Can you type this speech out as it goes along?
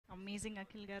Amazing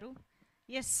Akhil గారు.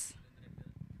 Yes,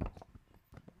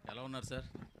 ఎలా ఉన్నారు sir?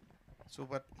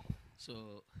 Super. So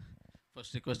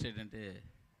first request ఏంటంటే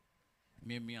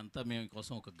మేము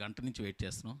కోసం ఒక గంట నుంచి వెయిట్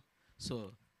చేస్తున్నాం. So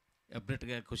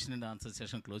అబ్రెట్గా question and answer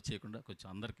session close చేయకుండా కొంచెం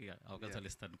అందరికీ అవకాశాలు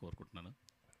ఇస్తారని కోరుకుంటున్నాను.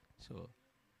 సో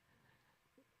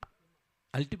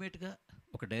అల్టిమేట్గా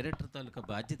ఒక డైరెక్టర్ తాలూకా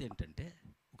బాధ్యత ఏంటంటే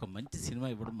ఒక మంచి సినిమా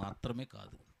ఇవ్వడం మాత్రమే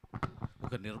కాదు,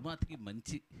 ఒక నిర్మాతకి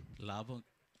మంచి లాభం,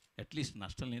 అట్లీస్ట్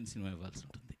నష్టం లేని సినిమా ఇవ్వాల్సి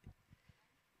ఉంటుంది.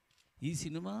 ఈ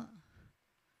సినిమా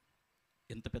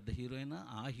ఎంత పెద్ద హీరో అయినా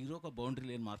ఆ హీరోకి బౌండరీ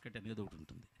లేని మార్కెట్ అనేది ఒకటి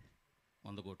ఉంటుంది.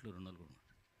 100 కోట్లు 200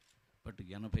 కోట్లు, బట్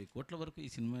 80 కోట్ల వరకు ఈ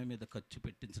సినిమా మీద ఖర్చు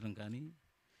పెట్టించడం కానీ,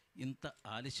 ఇంత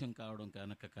ఆలస్యం కావడం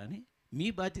కనుక కానీ మీ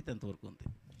బాధ్యత ఎంతవరకు ఉంది?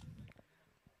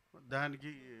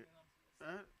 దానికి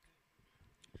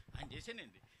ఆయన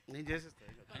చేశానండి, నేను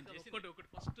చేసేస్తాను. ఒకటి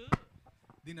ఫస్ట్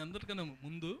దీని అందరికన్నా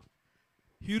ముందు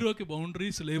హీరోకి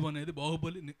బౌండరీస్ లేవు అనేది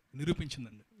బాహుబలి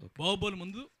నిరూపించిందండి. బాహుబలి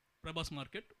ముందు ప్రభాస్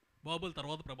మార్కెట్, బాహుబలి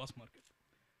తర్వాత ప్రభాస్ మార్కెట్.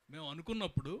 మేము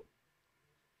అనుకున్నప్పుడు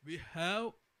we have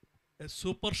a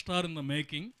super star in the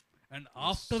making and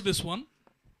after this one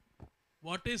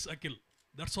what is Akhil,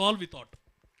 that's all we thought,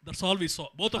 that's all we saw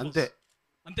both.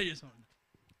 అంతే చేసామండి,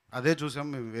 అదే చూసాం,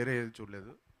 మేము వేరే ఏది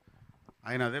చూడలేదు.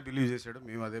 ఆయన అదే బిలీవ్ చేశాడు,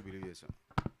 మేము అదే బిలీవ్ చేసాం.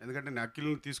 ఎందుకంటే నేను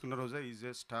అఖిల్ని తీసుకున్న రోజే ఈజ్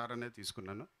ఏ స్టార్ అనేది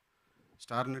తీసుకున్నాను,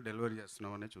 స్టార్ని డెలివరీ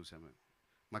చేస్తున్నామనే చూసాము. మేము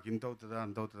మాకు ఇంత అవుతుందా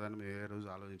అంత అవుతుందా అని మేము ఏ రోజు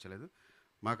ఆలోచించలేదు.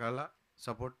 మాకు అలా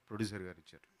సపోర్ట్ ప్రొడ్యూసర్ గారు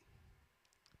ఇచ్చారు.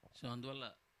 సో అందువల్ల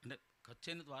అంటే ఖర్చు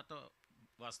అయినది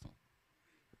వాస్తవం,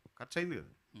 ఖర్చు అయింది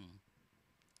కదా.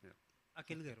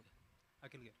 అఖిల్ గారు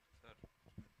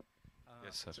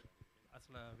సార్,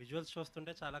 అసలు విజువల్స్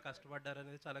చూస్తుంటే చాలా కష్టపడ్డారు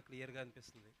అనేది చాలా క్లియర్గా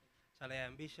అనిపిస్తుంది. చాలా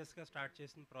అంబిషియస్గా స్టార్ట్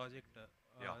చేసిన ప్రాజెక్ట్,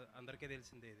 అందరికీ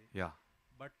తెలిసిందే ఇది.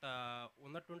 బట్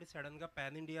ఉన్నటువంటి సడన్గా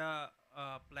పాన్ ఇండియా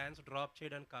ప్లాన్స్ డ్రాప్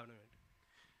చేయడానికి కారణం ఏంటి?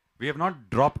 We have not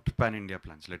dropped pan India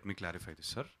plans. Let me clarify this,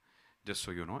 sir. Just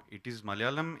so you know, it is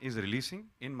Malayalam is releasing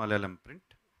in Malayalam print.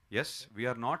 Yes, okay. We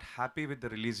are not happy with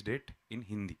the release date in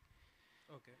Hindi.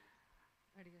 Okay.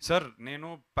 Sir, నేను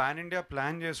pan India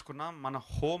plan చేసుకున్నా మన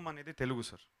home అనేది Telugu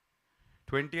sir.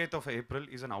 28th of April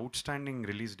is an outstanding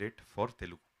release date for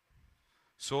Telugu.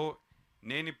 So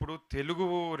నేను ఇప్పుడు Telugu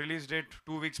release date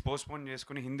 2 weeks postpone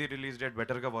చేసుకుని Hindi release date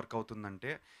బెటర్గా work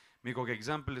అవుతుందంటే మీకు ఒక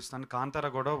ఎగ్జాంపుల్ ఇస్తాను. కాంతారా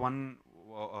కూడా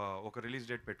ఒక రిలీజ్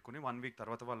డేట్ పెట్టుకుని 1 week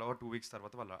తర్వాత వాళ్ళు 2 weeks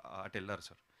తర్వాత వాళ్ళు అటు వెళ్ళారు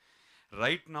sir.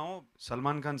 Right now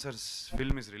Salman Khan sir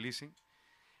film is releasing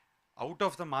out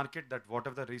of the market. That what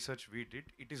of the research we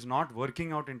did, it is not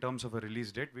working out in terms of a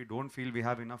release date. We don't feel we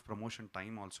have enough promotion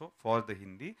time also for the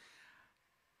Hindi.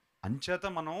 అంచేత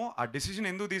మనం ఆ decision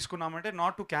ఎందుకు తీసుకున్నామంటే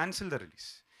not to cancel the release.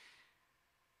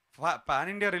 Pan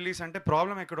India release అంటే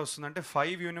problem ఎక్కడ వస్తుందంటే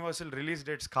 5 universal release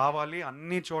dates కావాలి,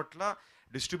 అన్ని చోట్ల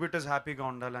డిస్ట్రిబ్యూటర్స్ హ్యాపీగా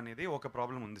ఉండాలనేది ఒక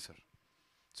ప్రాబ్లం ఉంది సార్.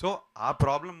 సో ఆ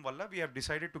ప్రాబ్లం వల్ల we have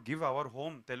decided to give our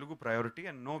home Telugu priority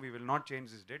and no we will not change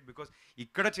this date because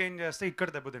ఇక్కడ చేంజ్ చేస్తే ఇక్కడ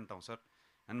దెబ్బతింటాం sir.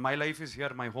 And my life is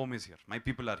here, my home is here, my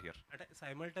people are here. అంటే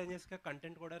సైమల్టేనియస్గా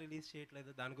content కూడా release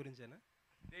చేయట్లేదు, దాని గురించేనా?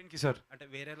 దేనికి sir? అంటే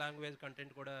వేరే లాంగ్వేజ్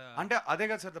కంటెంట్ కూడా అంటే అదే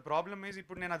కదా సార్. ద ప్రాబ్లమ్ ఈజ్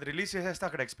ఇప్పుడు నేను అది రిలీజ్ చేసేస్తే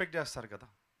అక్కడ ఎక్స్పెక్ట్ చేస్తారు కదా.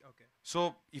 Okay. So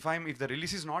if the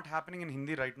release is not happening in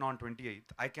Hindi right now on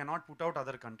 28th, I cannot put out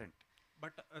other content.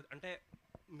 But అంటే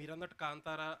మీరన్నట్టు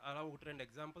కాంతారా అలా 1-2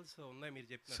 ఎగ్జాంపుల్స్ ఉన్నాయి మీరు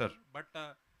చెప్పిన సార్. బట్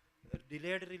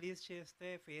డిలేడ్ రిలీజ్ చేస్తే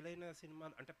ఫెయిల్ అయిన సినిమా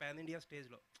అంటే పాన్ ఇండియా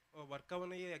స్టేజ్లో వర్క్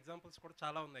అవని ఎగ్జాంపుల్స్ కూడా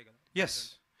చాలా ఉన్నాయి కదా. ఎస్.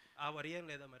 ఆ వరి ఏం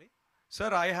లేదా మరి?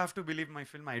 Sir, I have to believe my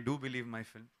film. I do believe my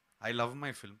film. I love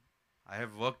my film. I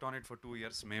have worked on it for 2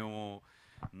 years. మేము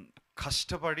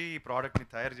కష్టపడి ఈ ప్రోడక్ట్ని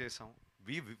తయారు చేసాం.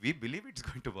 We believe it's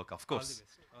going to work, of course.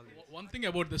 One thing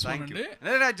about this Thank one,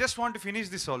 you. I just want to finish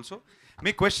this also.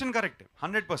 My question correct,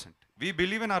 100%. We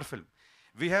believe in our film.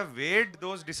 We have weighed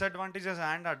those disadvantages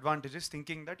and advantages,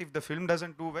 thinking that if the film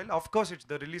doesn't do well, of course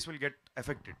the release will get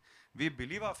affected. We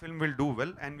believe our film will do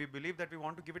well, and we believe that we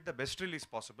want to give it the best release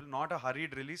possible, not a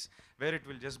hurried release where it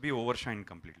will just be overshined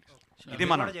completely. ఇది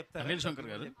మన అనిల్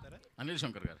శంకర్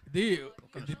గారు,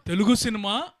 ఇది Telugu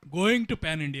cinema going to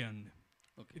pan India అండి.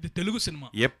 ఇది Telugu cinema,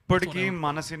 ఎప్పటికీ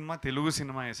మన cinema Telugu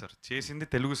సినిమాయే sir. చేసింది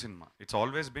Telugu cinema. It's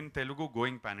always been Telugu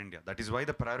going pan India. That is why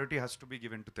the priority has to be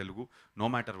given to Telugu, no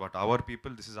matter what. Our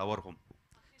people, this is our home.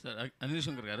 Sir Anil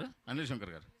Shankar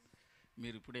గారు,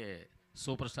 మీరు ఇప్పుడే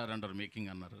super star under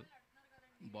making అన్నారు,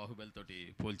 బాహుబలి తోటి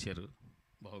పోల్చారు.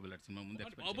 Baahubali cinema ముందు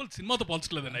బాహుబలి సినిమాతో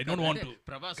పోల్చలేదండి. I don't want to.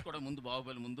 Prabhas కూడా ముందు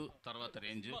బాహుబలి ముందు తర్వాత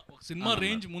రేంజ్, సినిమా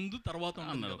రేంజ్ ముందు తర్వాత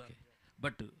అన్నారు. ఓకే,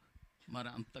 బట్ మరి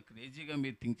అంత క్రేజీగా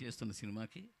మీరు థింక్ చేస్తున్న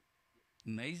సినిమాకి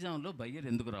నైజాంలో బయ్యర్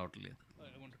ఎందుకు రావట్లేదు?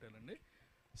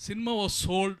 Cinema was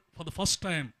sold for the first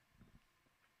time.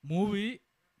 Movie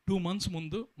 2 months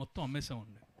ముందు మొత్తం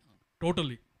అమ్మేసామండి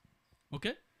టోటలీ.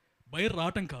 ఓకే, బయర్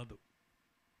రావటం కాదు,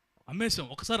 అమ్మేసాం.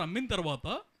 ఒకసారి అమ్మిన తర్వాత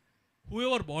who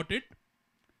ever bought it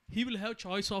he will have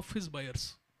choice of his buyers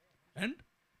and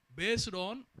based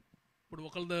on, ఇప్పుడు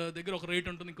ఒకళ్ళ దగ్గర ఒక రేట్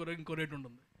ఉంటుంది, ఇంకో రేట్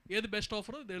ఉంటుంది. ఏది best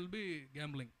offer they will be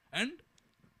gambling. And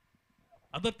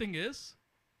other thing is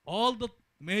all the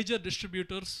major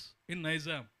distributors in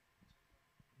Nizam,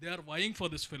 they are vying for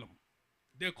this film.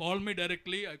 They called me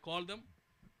directly, I called them,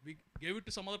 we gave it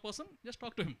to some other person, just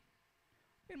talk to him.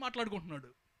 He మాట్లాడుకుంటున్నాడు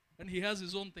and he has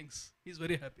his own things, he is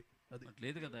very happy. అది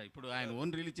లేదు కదా, ఇప్పుడు ఆయన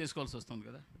own release చేసుకోవాల్సి వస్తుంది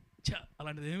కదా.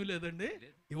 అలాంటిది ఏమీ లేదండి.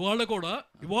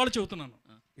 ఇవాళ చెబుతున్నాను,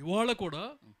 ఇవాళ కూడా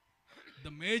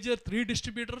the major 3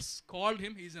 distributors called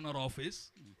him, he is in our office.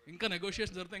 ఇంకా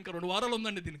నెగోషియేషన్ జరిగితే ఇంకా 2 వారాలు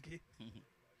ఉందండి దీనికి.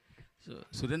 సో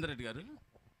సురేందర్ రెడ్డి గారు,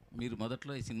 మీరు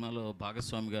మొదట్లో ఈ సినిమాలో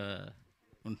భాగస్వామిగా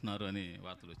ఉంటున్నారు అని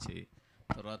వార్తలు వచ్చాయి,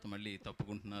 తర్వాత మళ్ళీ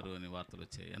తప్పుకుంటున్నారు అని వార్తలు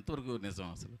వచ్చాయి. ఎంతవరకు నిజం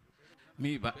అసలు?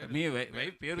 మీ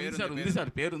వైఫ్ పేరు ఉంది సార్, ఉంది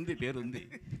సార్,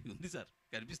 ఉంది సార్,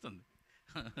 కనిపిస్తుంది.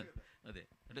 అదే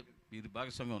అంటే మీరు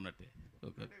భాగస్వామ్యం ఉన్నట్టే.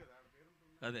 ఓకే,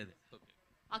 అదే okay.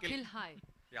 Akhil, hi.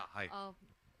 Yeah, hi.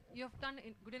 You have done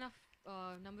good enough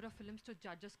number of films to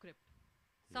judge a script.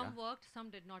 Some worked, some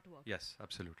did not work. Yes,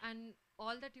 absolutely. And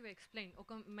all that you explained,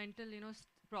 okay, mental,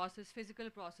 process, physical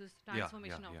process,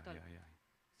 transformation of that.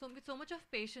 So with so much of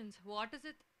patience, what is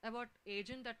it about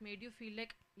agent that made you feel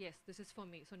like, yes, this is for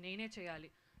me, so nene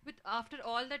cheyali? With after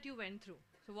all that you went through,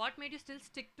 so what made you still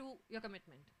stick to your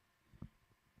commitment?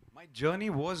 My journey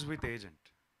was with agent,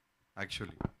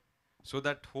 actually. So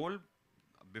that whole,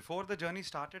 before the journey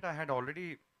started, I had already,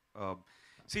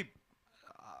 see,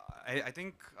 I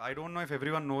think, I don't know if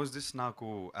everyone knows this, naku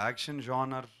action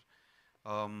genre,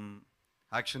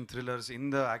 action thrillers, in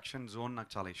the action zone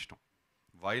నాకు చాలా ఇష్టం.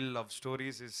 While love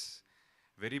stories is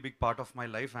very big part of my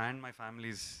life and my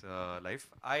family's life,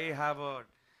 I have a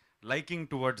liking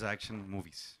towards action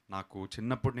movies. నాకు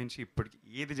చిన్నప్పటి నుంచి ఇప్పటికి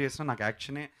ఏది చేసినా నాకు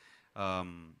యాక్షనే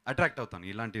అట్రాక్ట్ అవుతాను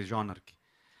ఇలాంటి జానర్కి.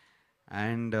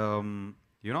 అండ్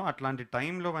అట్లాంటి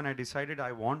టైంలో when I decided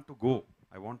I want to go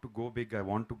big, I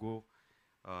want to go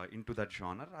into that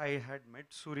genre, I had met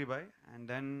Suri bhai, and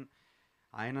then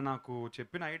ఆయన నాకు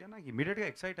చెప్పిన ఐడియా నాకు ఇమీడియట్గా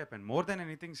ఎక్సైట్ అయిపోయాను. More than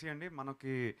anything. సి అండి,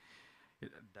 మనకి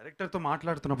డైరెక్టర్తో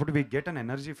మాట్లాడుతున్నప్పుడు we get an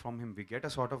energy from him, we get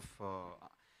a sort of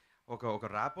ఒక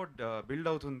ర్యాపోర్ట్ బిల్డ్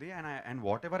అవుతుంది. And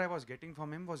what ever I was getting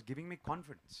from him was giving me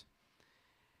confidence.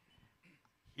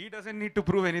 He doesn't need to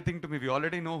prove anything to me, we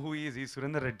already know who is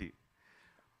Surender Reddy.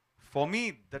 For me,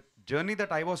 that journey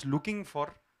that I was looking for,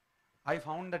 I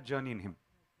found that journey in him.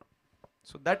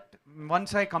 So that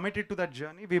once I committed to that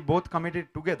journey, we both committed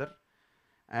together,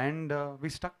 and we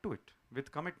stuck to it with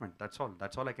commitment. That's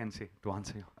all I can say to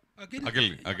answer you. Akhil,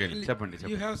 చెప్పండి.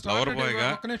 you have started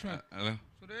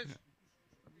Suresh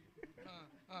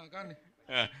కానీ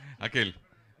అఖిల్,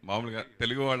 మామూలుగా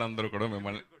తెలుగు వాళ్ళందరూ కూడా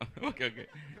మిమ్మల్ని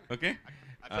okay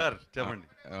sir చెప్పండి.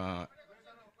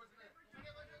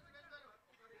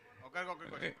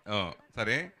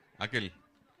 సరే అఖిల్,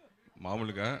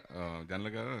 మామూలుగా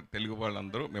జనరల్గా తెలుగు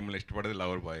వాళ్ళందరూ మిమ్మల్ని ఇష్టపడేది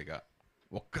లవర్ బాయ్గా.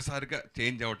 ఒక్కసారిగా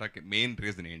చేంజ్ అవ్వటానికి మెయిన్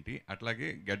రీజన్ ఏంటి? అట్లాగే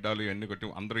గడ్డాలు ఇవన్నీ కొట్టి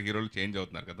అందరూ హీరోలు చేంజ్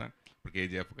అవుతున్నారు కదా, ఇప్పుడు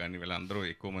కేజీఎఫ్ కానీ వీళ్ళందరూ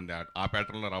ఎక్కువ మంది ఆ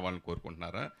ప్యాటర్న్లో రావాలని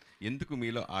కోరుకుంటున్నారా? ఎందుకు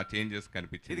మీలో ఆ చేంజెస్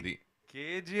కనిపించింది?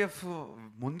 కేజీఎఫ్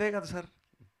ముందే కదా సార్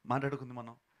మాట్లాడుకుంది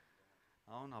మనం.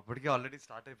 అవును, అప్పటికే ఆల్రెడీ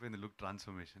స్టార్ట్ అయిపోయింది look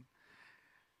transformation.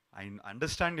 I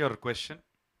understand your question.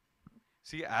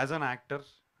 C as an actor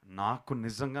నాకు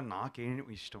నిజంగా నాకేం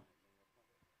ఇష్టం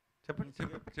చెప్పండి.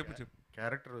 చెప్పు.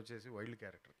 క్యారెక్టర్ వచ్చేసి వైల్డ్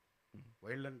క్యారెక్టర్.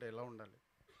 వైల్డ్ అంటే ఎలా ఉండాలి?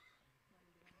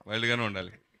 వైల్డ్గానే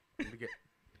ఉండాలి. అందుకే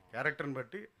క్యారెక్టర్ని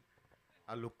బట్టి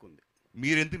ఆ లుక్ ఉంది.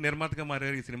 మీరు ఎందుకు నిర్మాతగా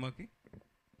మారారు ఈ సినిమాకి?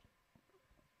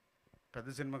 పెద్ద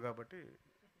సినిమా కాబట్టి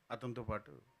అతనితో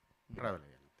పాటు ట్రావెల్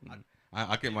అయ్యాను.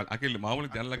 అఖిల్,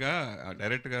 మామూలుగా జనరల్గా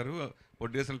డైరెక్టర్ గారు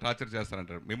ప్రొడ్యూసర్లు టార్చర్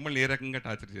చేస్తారంటారు, మిమ్మల్ని ఏ రకంగా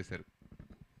టార్చర్ చేశారు?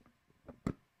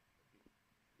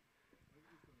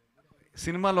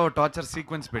 సినిమాలో టార్చర్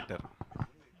సీక్వెన్స్ పెట్టారు.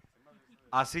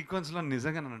 ఆ సీక్వెన్స్లో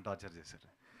నిజంగా నన్ను టార్చర్ చేశారు.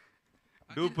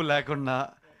 డూపు లేకుండా,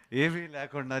 ఏమీ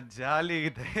లేకుండా, జాలి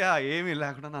దయ ఏమీ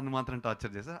లేకుండా నన్ను మాత్రం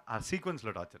టార్చర్ చేశారు. ఆ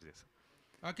సీక్వెన్స్లో టార్చర్ చేశారు.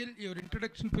 Akhil, your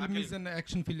introduction film is an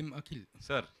action film, Akhil.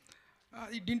 Sir.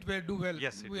 It didn't do well.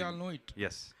 Yes, we all know it.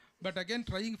 Yes. But again,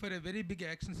 trying for a very big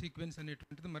action sequence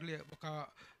అనేటువంటిది మళ్ళీ ఒక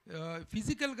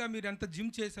ఫిజికల్గా మీరు ఎంత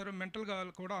gym చేశారో మెంటల్గా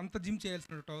కూడా అంత జిమ్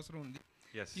చేయాల్సిన అవసరం ఉంది.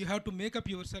 Yes. You have to make up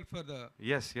yourself for the.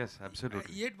 Yes,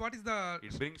 absolutely. Yet what is the.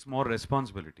 It brings more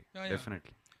responsibility.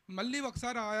 Definitely. మళ్ళీ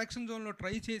ఒకసారి ఆ యాక్షన్ జోన్లో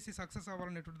ట్రై చేసి సక్సెస్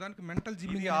అవ్వాలనేటువంటి దానికి మెంటల్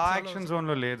జిమ్. ఆ యాక్షన్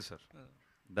జోన్లో లేదు sir.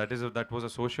 That was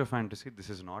a socio fantasy. This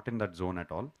is not in that zone at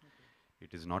all.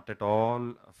 It is not at all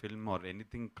a film or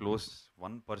anything close.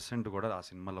 1% కూడా ఆ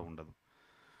సినిమాలో ఉండదు.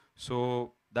 So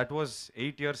that was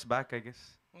 8 years back, I guess.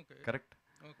 Okay. Correct?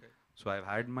 Okay. So I've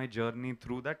had my journey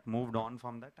through that, moved on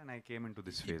from that, and I came into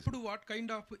this phase. ఇప్పుడు what kind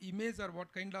of image or what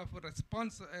kind of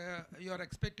response you are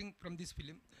expecting from this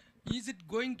film? Is it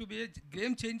going to be a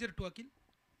game changer to Akhil?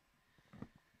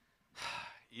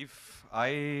 If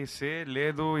I say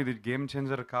ledu ఇది game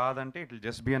changer కాదంటే it will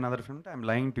just be another film, I'm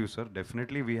lying to you, sir.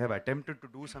 Definitely we have attempted to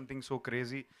do something so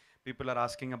crazy. People are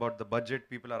asking about the budget,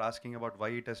 people are asking about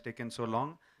why it has taken so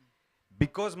long.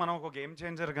 Because మనం ఒక game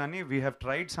changer కానీ we have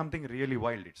tried something really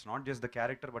wild. It's not just the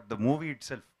character but the movie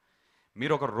itself.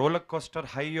 మీరు ఒక roller coaster,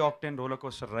 high octane roller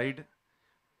coaster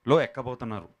రైడ్లో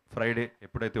ఎక్కబోతున్నారు Friday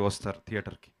ఎప్పుడైతే వస్తారు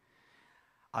థియేటర్కి.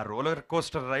 ఆ roller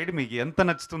coaster ride మీకు ఎంత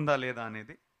నచ్చుతుందా లేదా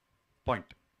అనేది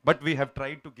point. But we have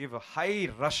tried to give a high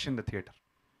rush in the theatre.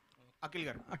 Akhil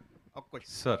గారు ఒక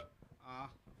question sir.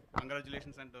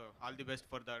 Congratulations and all the best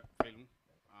for that film.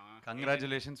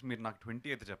 Congratulations. మీరు నాకు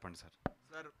 20th చెప్పండి సార్.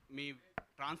 సార్ మీ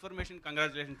ట్రాన్స్ఫర్మేషన్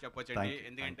కంగ్రాచులేషన్స్ చెప్పొచ్చండి,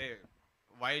 ఎందుకంటే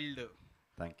వైల్డ్.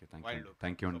 Thank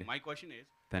you అండి. My question is,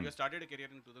 you started a career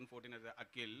in 2014 as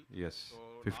Akhil. Yes,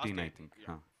 15 I think.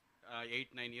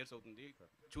 8-9 years అవుతుంది.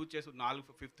 చూస్ చేసి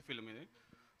 5th film ఇది.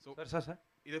 So sir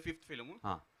ఇది 5th ఫిల్మ్.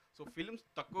 సో ఫిల్మ్స్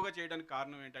తక్కువగా చేయడానికి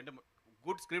కారణం ఏంటంటే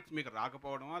గుడ్ స్క్రిప్ట్స్ మీకు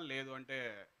రాకపోవడమా, లేదు అంటే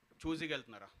చూసిగా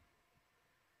వెళ్తున్నారా?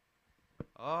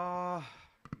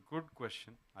 Good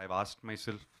question. I've asked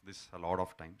myself this a lot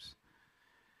of times.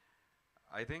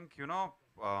 I think,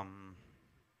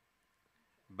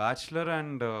 bachelor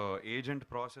and agent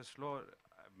ప్రాసెస్లో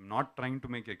not trying to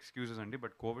make excuses అండి,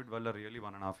 బట్ కోవిడ్ వల్ల రియలీ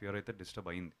 1.5 year అయితే డిస్టర్బ్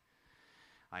అయింది.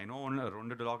 ఐ నో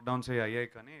 2 లాక్డౌన్స్ అయ్యాయి,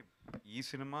 కానీ ఈ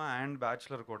సినిమా అండ్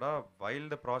బ్యాచులర్ కూడా while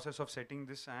the process of setting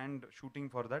this and shooting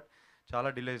for that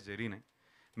చాలా డిలేస్ జరిగినాయి.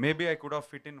 Maybe I could have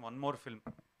fit in 1 more film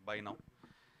by now.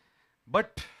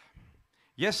 But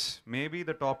yes, maybe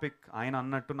the topic ఆయన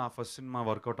అన్నట్టు నా first cinema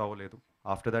work out అవ్వలేదు.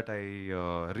 After that I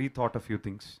రీథాట్ a few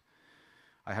things.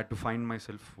 I had to find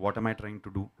myself, what am I trying to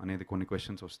do అనేది కొన్ని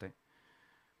questions వస్తాయి.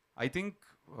 I think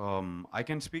I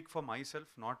can speak for my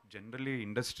self, not generally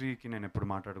ఇండస్ట్రీకి నేను ఎప్పుడు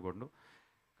మాట్లాడకూడదు,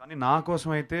 కానీ నా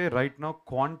కోసం అయితే right now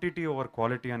quantity over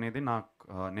quality అనేది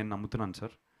నేను నమ్ముతున్నాను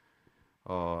సార్.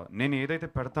 నేను ఏదైతే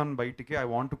పెడతాను బయటికి, I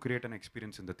want to create an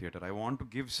experience in the theatre. I want to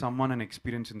give someone an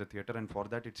experience in the theatre, and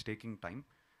for that it's taking time.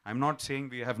 I'm not saying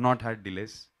we have not had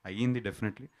delays. అయ్యింది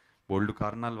definitely, బోల్డ్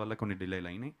కారణాల వల్ల కొన్ని డిలేలు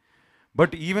అయినాయి.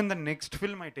 But even the next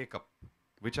film I take up,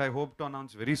 which I hope to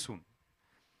announce very soon,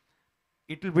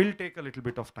 it will take a little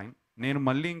bit of time. నేను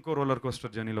మళ్ళీ ఇంకో roller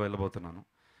coaster జర్నీలో వెళ్ళబోతున్నాను.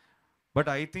 But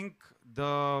I think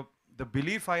the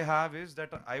belief I have is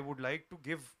that I would like to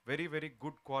give very, very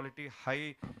good quality, high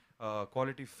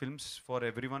quality films for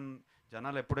everyone.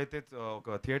 జనాలు ఎప్పుడైతే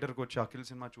ఒక థియేటర్కి వచ్చి Akhil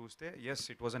cinema చూస్తే, yes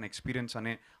it was an experience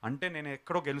అంటే నేను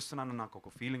ఎక్కడో గెలుస్తున్నాను నాకు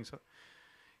ఒక ఫీలింగ్ సార్.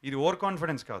 ఇది ఓవర్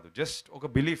కాన్ఫిడెన్స్ కాదు, జస్ట్ ఒక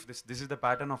belief. This is the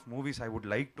pattern of movies I would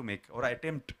like to make are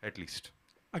attempt at least.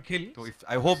 Akhil,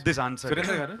 I hope this answer.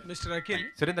 Surender గారు, మిస్టర్ అఖిల్,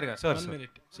 సురేందర్ గారు, సార్ 1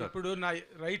 minute. ఇప్పుడు నా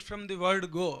right from the word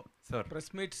go press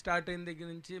meet start అయిన దగ్గర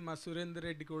నుంచి మా సురేందర్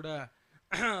రెడ్డి కూడా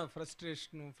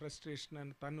ఫ్రస్ట్రేషన్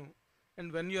అని తను,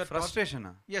 and when you're frustration,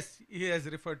 yes he has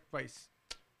referred twice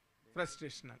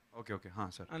frustration అని. ఓకే ఓకే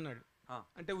సార్ అన్నాడు.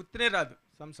 అంటే ఉత్తరే రాదు,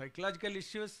 some psychological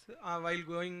issues while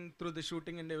going through the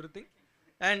shooting and everything.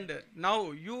 And now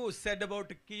you said about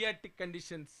chaotic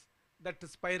conditions that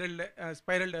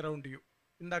spiraled around you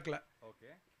indakla.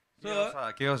 Okay. So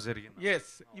chaos jarigindi. Yes,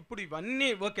 ippudu ivanni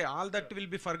okay, all that will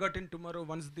be forgotten tomorrow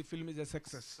once the film is a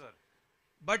success. Sir.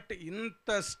 But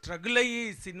inta struggle ayi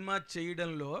cinema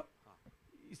cheyadanlo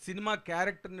ee cinema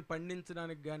character ni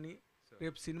pandinchadanik gaani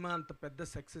repu cinema anta pedda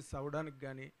success avadanik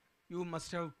gaani you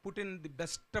must have put in the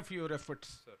best of your efforts.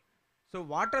 Sir. So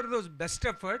what are those best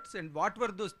efforts and what were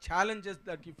those challenges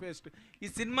that you faced? ఈ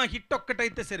cinema hit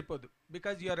ఒక్కటైతే సరిపోదు,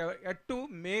 because you are at to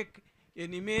make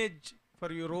an image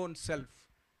for your own self,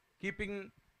 keeping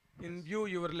in view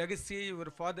your legacy,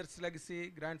 your father's legacy,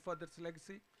 grand fathers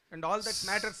legacy, and all that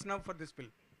matters now for this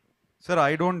film. Sir,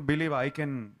 I don't believe I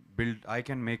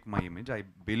can make my image. I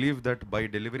believe that by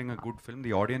delivering a good film,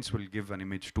 the audience will give an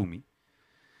image to me.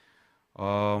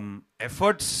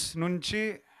 Efforts nunchi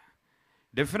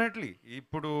definitely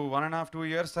ఇప్పుడు 1.5-2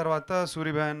 years తర్వాత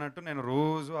సూరిబాయ్ అన్నట్టు నేను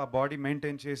రోజు ఆ body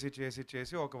maintain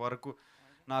చేసి ఒక వరకు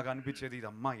నాకు అనిపించేది, ఇది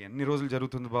అమ్మా ఎన్ని రోజులు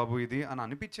జరుగుతుంది బాబు ఇది అని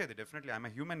అనిపించేది. Definitely I'm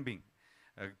a human being.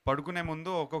 పడుకునే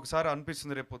ముందు ఒక్కొక్కసారి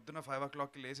అనిపిస్తుంది, రేపు పొద్దున్న 5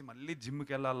 o'clock లేచి మళ్ళీ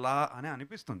జిమ్కి వెళ్ళాలా అని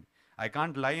అనిపిస్తుంది. ఐ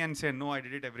కాంట్ లై and say no, I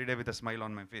did it every day with a smile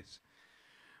on my face.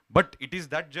 But it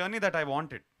is that journey that I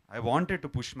wanted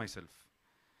to push my self.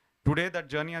 Today that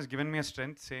journey has given me a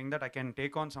strength, saying that I can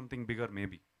take on something bigger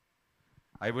maybe.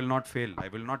 I will not fail. I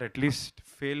will not at least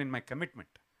fail in my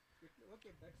commitment.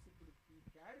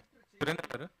 Surender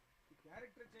గారు,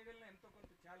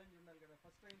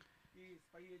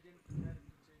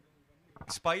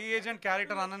 spy agent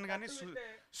character అన్నాను కానీ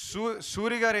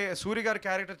సూరి గారి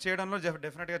character చేయడంలో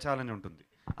డెఫినెట్గా challenge ఉంటుంది.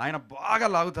 ఆయన బాగా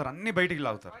లాగుతారు, అన్ని బయటికి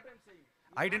లాగుతారు.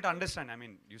 I didn't understand. I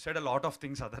mean, you said a lot of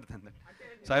things other than that.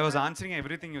 So I was answering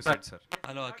everything you said, sir.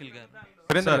 Hello, Akhil garu.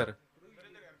 Surender garu.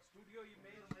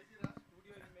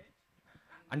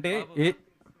 అంటే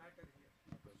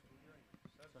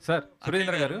సార్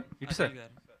సురేంద్ర గారు ఇటు సార్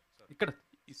ఇక్కడ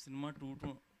ఈ సినిమా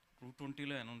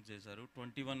 220లో అనౌన్స్ చేశారు.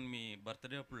 21 మీ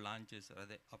birthday అప్పుడు launch చేశారు,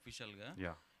 అదే అఫీషియల్గా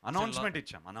అనౌన్స్మెంట్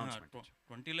ఇచ్చాం.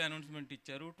 20లో అనౌన్స్మెంట్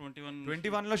ఇచ్చారు,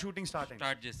 21లో షూటింగ్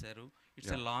స్టార్ట్ చేశారు.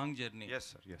 It's a long journey.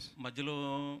 మధ్యలో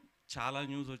చాలా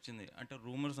న్యూస్ వచ్చింది, అంటే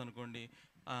రూమర్స్ అనుకోండి,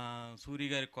 సూరి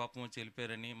గారి కోపం వచ్చి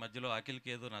వెళ్ళిపోయారని, మధ్యలో అఖిల్కి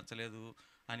ఏదో నచ్చలేదు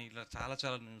అని, ఇట్లా చాలా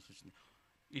చాలా న్యూస్ వచ్చింది.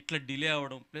 ఇట్లా డిలే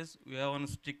అవ్వడం ప్లస్ వన్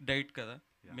స్ట్రిక్ట్ డైట్ కదా,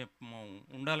 మేము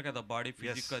ఉండాలి కదా బాడీ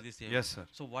ఫిజిక్ అది same.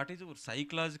 So what is your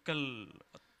psychological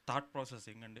thought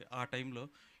processing అండి ఆ టైంలో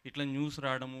ఇట్లా న్యూస్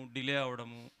రావడము, డిలే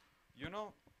అవ్వడము? యూనో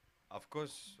అఫ్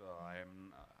కోర్స్ ఐఎమ్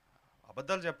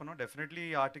అబద్ధాలు చెప్పను. డెఫినెట్లీ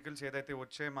ఆర్టికల్స్ ఏదైతే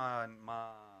వచ్చే మా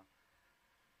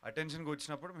అటెన్షన్కి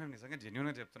వచ్చినప్పుడు మేము నిజంగా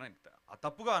జెన్యూన్గా చెప్తున్నాం,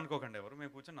 తప్పుగా అనుకోకండి ఎవరు,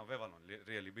 మేము కూర్చొని నవ్వేవాళ్ళం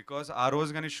రియల్లీ. బికాస్ ఆ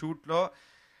రోజు కానీ షూట్లో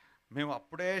మేము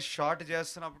అప్పుడే షార్ట్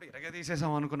చేస్తున్నప్పుడు ఇరగ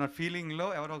తీసేసాం అనుకున్న ఫీలింగ్లో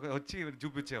ఎవరో వచ్చి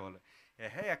చూపించేవాళ్ళు,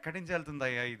 ఎక్కడి నుంచి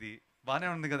వెళ్తుందయ్యా ఇది, బాగానే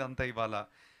ఉంది కదా అంతా ఇవాళ.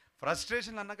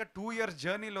 ఫ్రస్ట్రేషన్ అన్నాక 2 years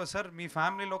జర్నీలో సార్ మీ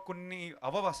ఫ్యామిలీలో కొన్ని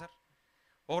అవ్వవా సార్?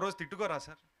 ఓ రోజు తిట్టుకోరా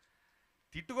సార్?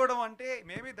 తిట్టుకోవడం అంటే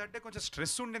మేబీ దట్ డే కొంచెం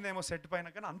స్ట్రెస్ ఉండిందేమో సెట్ పైన,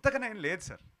 కానీ అంతగానే ఏం లేదు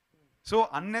sir. So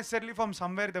unnecessarily from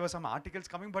somewhere there were some articles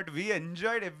coming, but we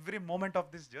enjoyed every moment of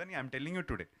this journey. I'm telling you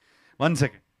today. 1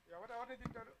 second.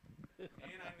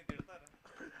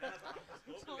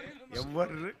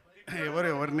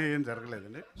 ఎవరిని ఏం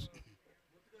జరగలేదండి.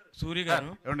 సూరి గారు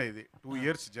ఏమండి ఇది 2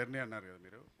 years జర్నీ అన్నారు కదా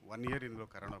మీరు, 1 year ఇందులో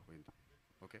కరోనా పోయింది.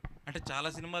 ఓకే, అంటే చాలా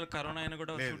సినిమాలు కరోనా అయినా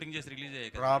కూడా షూటింగ్ చేసి రిలీజ్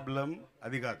అయ్యాయి. ప్రాబ్లం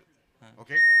అది కాదు.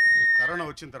 ఓకే, కరోనా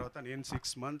వచ్చిన తర్వాత నేను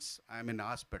 6 months I'm in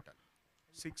hospital,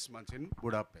 6 months in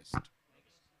Budapest.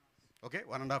 Okay,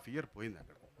 1.5 year పోయింది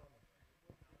అక్కడ.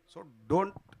 సో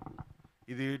డోంట్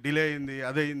ఇది డిలే అయింది,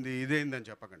 అదయింది, ఇదైంది అని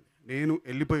చెప్పకండి. నేను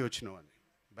వెళ్ళిపోయి వచ్చినవాడిని,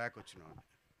 బ్యాక్ వచ్చినవాడిని.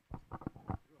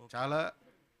 చాలా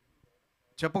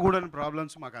చెప్పకూడని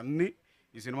ప్రాబ్లమ్స్ మాకు అన్నీ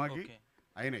ఈ సినిమాకి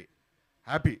అయినాయి.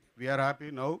 Happy, we are happy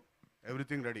now,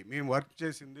 everything ready. మేము వర్క్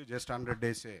చేసింది just 100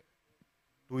 days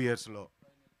 2 yearsలో.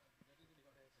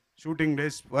 Shooting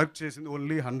days work చేసింది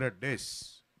ఓన్లీ 100 days,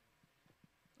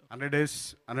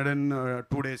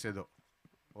 102 days ఏదో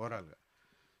ఓవరాల్గా.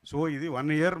 సో ఇది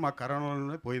 1 year మా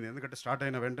కరోనాలోనే పోయింది. ఎందుకంటే స్టార్ట్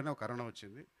అయిన వెంటనే కరోనా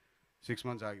వచ్చింది, 6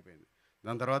 months ఆగిపోయింది.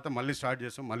 దాని తర్వాత మళ్ళీ స్టార్ట్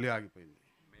చేసాం, మళ్ళీ ఆగిపోయింది.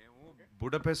 మేము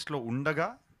బుడపెస్ట్లో ఉండగా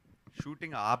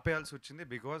షూటింగ్ ఆపేయాల్సి వచ్చింది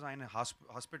బికాజ్ ఆయన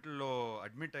హాస్పిటల్లో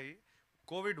అడ్మిట్ అయ్యి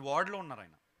కోవిడ్ వార్డ్లో ఉన్నారు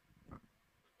ఆయన.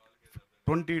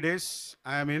 20 days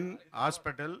ఐఎమ్ ఇన్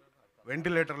హాస్పిటల్,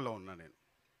 వెంటిలేటర్లో ఉన్నా నేను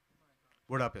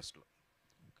బుడాపెస్ట్లో.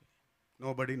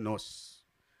 Nobody nose.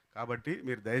 కాబట్టి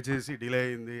మీరు దయచేసి డిలే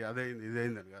అయింది, అదైంది,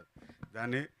 ఇదైంది అని కాదు.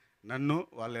 దాన్ని నన్ను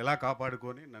వాళ్ళు ఎలా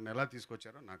కాపాడుకొని నన్ను ఎలా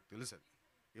తీసుకొచ్చారో నాకు తెలుసు. అది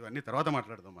ఇవన్నీ తర్వాత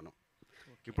మాట్లాడదాం మనం.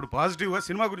 ఇప్పుడు పాజిటివ్గా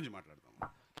సినిమా గురించి మాట్లాడదాం.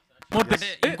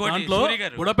 దాంట్లో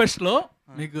బుడాపెస్ట్లో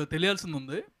మీకు తెలియాల్సింది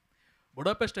ఉంది.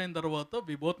 బుడాపెస్ట్ అయిన తర్వాత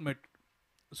వి బోత్ మెట్,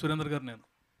 సురేందర్ గారు నేను.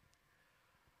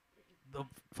 The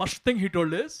first thing he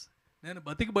told is, నేను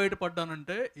బతికి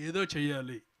బయటపడ్డానంటే ఏదో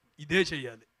చెయ్యాలి, ఇదే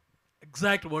చెయ్యాలి.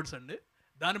 ఎగ్జాక్ట్ వర్డ్స్ అండి,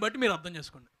 దాన్ని బట్టి మీరు అర్థం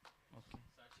చేసుకోండి. ఓకే,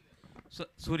 సో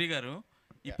సూరి గారు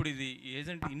ఇప్పుడు ఇది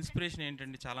ఏజెంట్ ఇన్స్పిరేషన్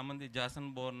ఏంటండి? చాలామంది జాసన్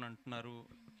బోర్న్ అంటున్నారు.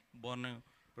 బోర్న్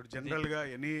ఇప్పుడు జనరల్గా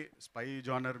ఎనీ స్పై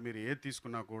జానర్ మీరు ఏది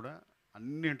తీసుకున్నా కూడా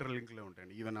అన్ని ఇంటర్లింక్లే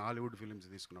ఉంటాయండి. ఈవెన్ హాలీవుడ్ ఫిలిమ్స్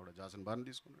తీసుకున్నా కూడా, జాసన్ బార్న్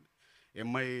తీసుకున్నాడు,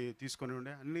 ఎంఐ తీసుకొని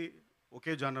ఉండే, అన్నీ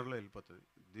ఒకే జానర్లో వెళ్ళిపోతుంది.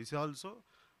 This also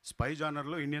spy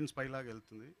జానర్లో Indian spy లాగా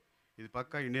వెళ్తుంది. ఇది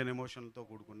పక్కా ఇండియన్ ఎమోషన్తో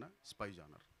కూడుకున్న స్పై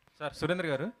జానర్. సార్ సురేంద్ర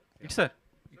గారు ఇటు సార్.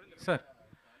 సార్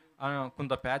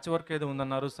కొంత ప్యాచ్ వర్క్ ఏదో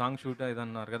ఉందన్నారు, సాంగ్ షూట్ ఏదో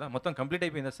అన్నారు కదా, మొత్తం కంప్లీట్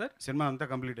అయిపోయిందా సార్? సినిమా అంతా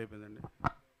కంప్లీట్ అయిపోయిందండి,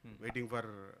 వెయిటింగ్ ఫర్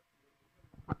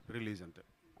రిలీజ్ అంతే.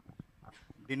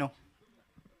 Dino,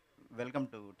 welcome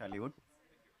to Tollywood.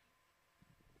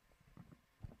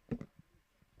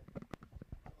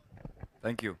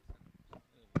 Thank you.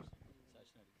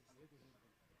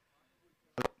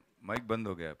 Mic बंद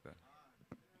हो गया आपका.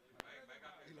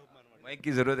 माइक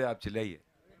की जरूरत है, आप चिल्लाइए.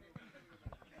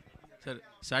 सर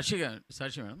साक्षी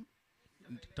मैडम,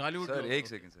 टॉलीवुड सर एक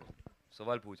सेकंड सर,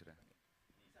 सवाल पूछ रहे हैं.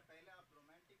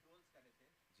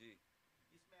 जी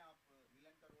इसमें आप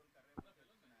विलन का रोल कर रहे हो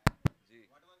जी.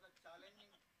 What was the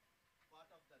challenging part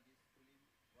of this film?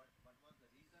 What was the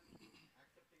reason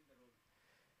accepting the role?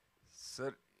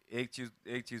 Sir एक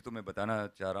चीज़ तो मैं बताना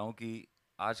चाह रहा हूँ कि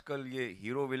आजकल ये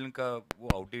हीरो विलन का वो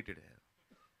आउटडेटेड है.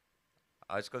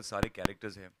 आजकल सारे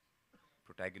कैरेक्टर्स हैं,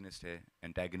 प्रोटैगनिस्ट है,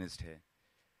 एंटैगनिस्ट है.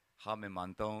 हाँ, मैं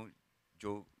मानता हूँ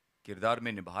जो किरदार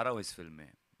में निभा रहा हूँ इस फिल्म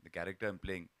में, the character I am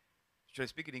playing, should I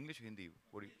speak in English or Hindi?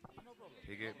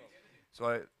 ठीक है. So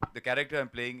the character I'm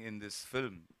playing in this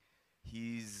film,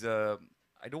 he's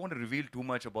I don't want to reveal too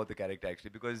much about the character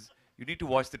actually, because you need to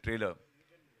watch the trailer.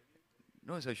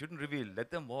 No, sir, I shouldn't reveal.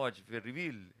 Let them watch. If I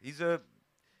reveal, he's a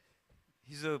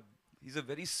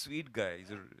very sweet guy.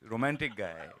 He's a romantic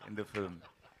guy in the film.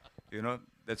 You know,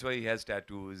 that's why he has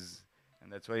tattoos,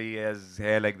 and that's why he has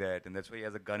hair like that, and that's why he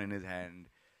has a gun in his hand.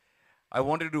 I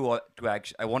wanted to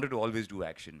action. I wanted to always do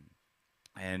action,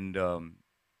 and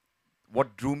what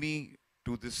drew me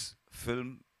to this film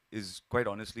is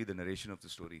quite honestly the narration of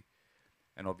the story,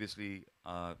 and obviously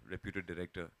reputed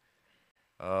director.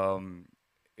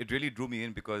 It really drew me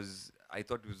in because I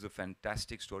thought it was a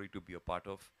fantastic story to be a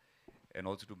part of, and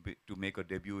also to make a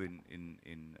debut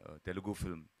in Telugu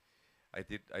film. I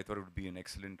thought it would be an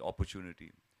excellent opportunity.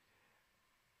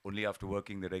 Only after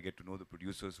working that I get to know the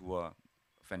producers, who are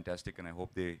fantastic, and I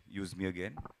hope they use me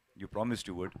again. You promised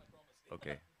you would.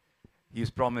 Okay. He's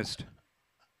promised.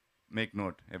 Make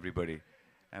note, everybody.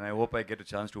 And I hope I get a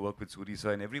chance to work with Suri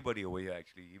sir and everybody over here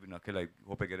actually. Even Akhil, I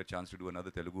hope I get a chance to do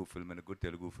another Telugu film and a good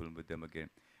Telugu film with them again.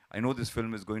 I know this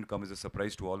film is going to come as a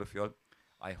surprise to all of y'all.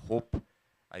 I hope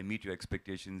I meet your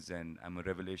expectations and I'm a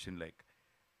revelation like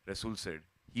Rasul said.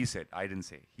 He said, I didn't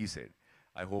say, he said.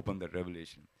 I hope I'm that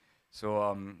revelation. So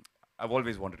I've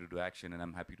always wanted to do action, and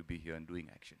I'm happy to be here and doing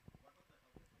action.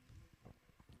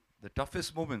 The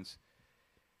toughest moments.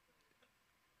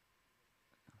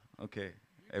 Okay,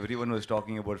 everyone was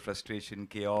talking about frustration,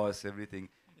 chaos, everything.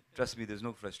 Trust me, there's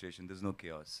no frustration, there's no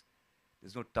chaos.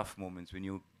 There's no tough moments. When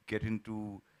you get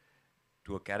into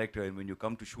a character and when you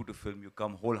come to shoot a film, you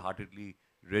come wholeheartedly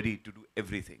ready to do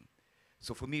everything.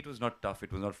 So for me, it was not tough,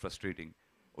 it was not frustrating.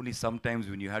 Only sometimes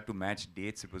when you had to match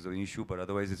dates, it was an issue, but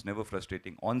otherwise it's never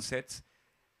frustrating. On sets,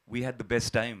 we had the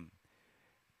best time.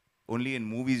 Only in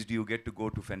movies do you get to go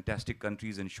to fantastic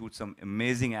countries and shoot some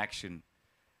amazing action.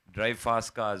 Drive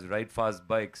fast cars, ride fast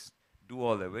bikes, do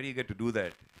all that. Where do you get to do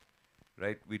that?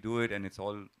 Right? We do it and it's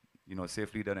all, you know,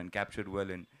 safely done and captured well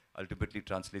and ultimately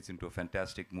translates into a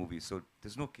fantastic movie. So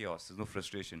there's no chaos, there's no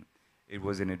frustration. It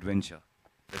was an adventure.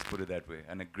 Let's put it that way,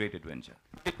 and a great adventure.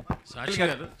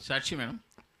 Sakshi madam,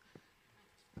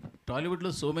 Tollywood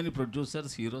lo so many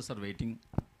producers, heroes are waiting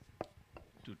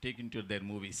to take into their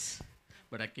movies.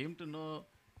 But I came to know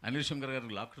Anil Shankar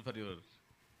garu locked for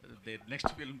their next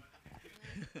film.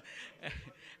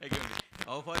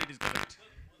 How far it is correct?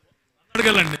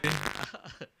 అడగాలండి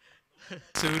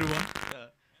everyone.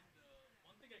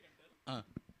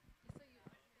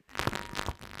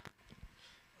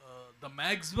 The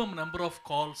maximum number of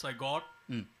calls I got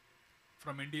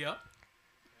from India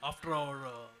after our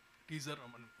teaser,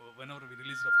 whenever we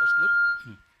released the first look,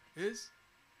 is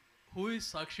who is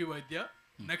Sakshi Vaidya?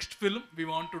 Next film, we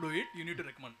want to do it. You need to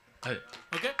recommend.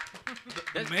 Okay?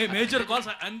 The major calls,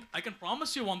 and I can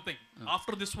promise you one thing.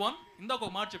 After this one, indaka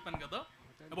oka maat cheppanu kada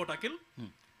about Akhil,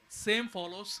 same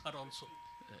follows her also.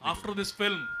 After this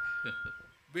film,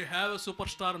 we have a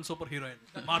superstar and superheroine.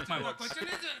 Mark my words.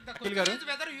 The question is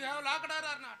whether you have locked her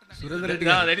or not. Surender Reddy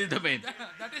garu. That is the main.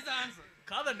 That is the answer.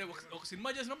 కాదండి ఒక cinema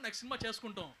చేసినప్పుడు next cinema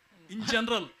చేసుకుంటాం. In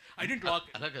general I did lock.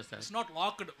 అలాగే sir. It's not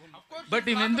locked. But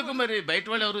in ఎందుకు మరి బయట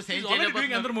వాళ్ళు ఎవరు సేమ్ చేయలేకపోతున్నారు?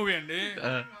 డూయింగ్ అదర్ మూవీ అండి.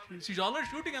 She is already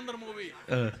shooting other movie.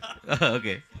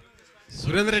 Okay.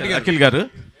 Surender Reddy గారు.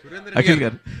 అఖిల్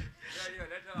గారు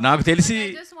నాకు తెలిసి I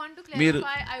just want to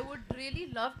clarify, I would really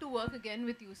love to work again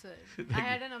with you, sir. I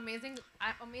had an amazing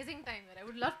time there. I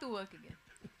would love to work again.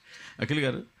 Akhil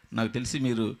గారు నాకు తెలిసి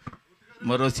మీరు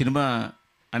మరో cinema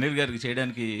Anil గారికి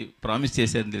చేయడానికి ప్రామిస్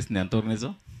చేశారని తెలిసింది, ఎంతవరకు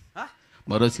నిజం?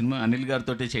 మరో సినిమా అనిల్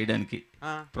గారితో చేయడానికి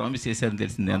ప్రామిస్ చేశారని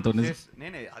తెలిసింది, ఎంతవరకు నిజం?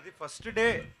 నేనే అది ఫస్ట్ డే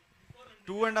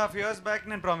 2.5 years బ్యాక్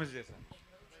నేను ప్రామిస్ చేశాను.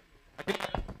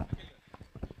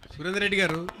 సురేందర్ రెడ్డి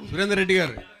గారు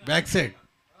బ్యాక్ సైడ్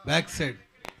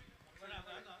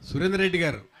సురేందర్ రెడ్డి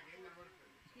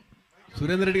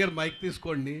గారు మైక్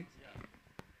తీసుకోండి.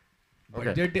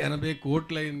 బడ్జెట్ 80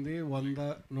 కోట్లు అయింది,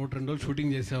 100-102 రోజులు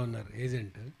షూటింగ్ చేసామన్నారు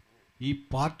ఏజెంట్. ఈ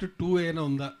పార్ట్ 2 ఏమైనా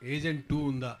ఉందా? ఏజెంట్ 2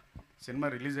 ఉందా? సినిమా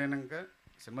రిలీజ్ అయినాక,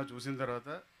 సినిమా చూసిన తర్వాత,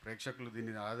 ప్రేక్షకులు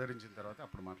దీన్ని ఆదరించిన తర్వాత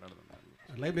అప్పుడు మాట్లాడదాం.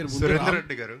 అలాగే మీరు సురేందర్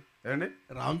రెడ్డి గారు ఏమండి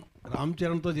రామ్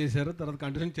చరణ్తో చేశారు, తర్వాత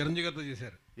కంటిన్యూషన్ చిరంజీవి గారితో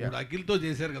చేశారు, ఇప్పుడు అఖిల్తో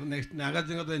చేశారు కదా, నెక్స్ట్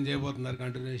నాగార్జున గారితో ఏం చేయబోతున్నారు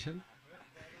కంటిన్యూషన్?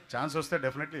 ఛాన్స్ వస్తే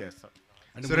డెఫినెట్లీ చేస్తాం.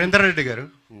 సురేందర్ రెడ్డి గారు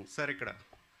సార్, ఇక్కడ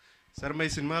సార్ మీ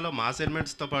సినిమాలో మాస్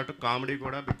ఎలిమెంట్స్తో పాటు కామెడీ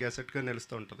కూడా బిగ్ అసెట్గా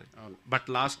నిలుస్తూ ఉంటుంది. బట్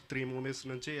లాస్ట్ 3 మూవీస్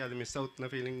నుంచి అది మిస్ అవుతున్న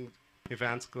ఫీలింగ్ మీ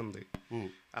ఫ్యాన్స్కి ఉంది.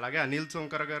 అలాగే అనిల్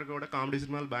శంకర్ గారు కూడా కామెడీ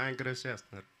సినిమాలు బాగా ఎంకరేజ్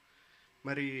చేస్తున్నారు.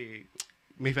 మరి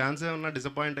మీ ఫ్యాన్స్ ఏమన్నా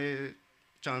డిసప్పాయింట్ అయ్యే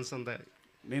ఛాన్స్ ఉందా?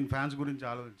 నేను ఫ్యాన్స్ గురించి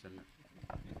ఆలోచించాను.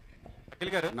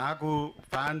 నాకు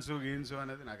ఫ్యాన్స్ గేమ్స్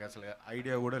అనేది నాకు అసలు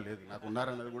ఐడియా కూడా లేదు. నాకు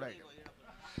ఉన్నారన్నది కూడా ఐడియా.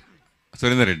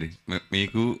 సురేందర్ రెడ్డి,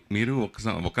 మీరు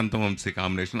ఒకంత వంశీ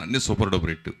కాంబినేషన్ అన్ని సూపర్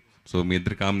డూపర్ హిట్. సో మీ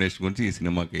ఇద్దరు కాంబినేషన్ గురించి ఈ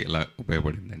సినిమాకి ఎలా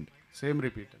ఉపయోగపడిందండి? సేమ్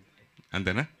రిపీట్ అండి.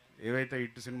 అంతేనా? ఏవైతే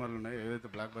హిట్ సినిమాలు ఉన్నాయో, ఏదైతే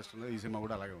బ్లాక్ బస్టర్ ఉన్నాయో, ఈ సినిమా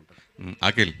కూడా అలాగే ఉంటుంది.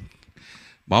 అఖిల్,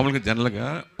 మామూలుగా జనరల్గా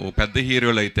ఓ పెద్ద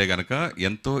హీరోలు అయితే కనుక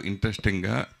ఎంతో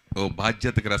ఇంట్రెస్టింగ్గా ఓ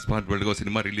బాధ్యతకి రెస్పాన్సిబిలిటీగా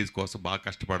సినిమా రిలీజ్ కోసం బాగా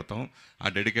కష్టపడతాం, ఆ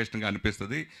డెడికేషన్గా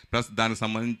అనిపిస్తుంది. ప్లస్ దానికి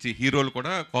సంబంధించి హీరోలు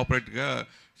కూడా కోఆపరేట్గా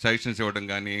సజెషన్స్ ఇవ్వడం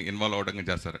కానీ ఇన్వాల్వ్ అవ్వడం కానీ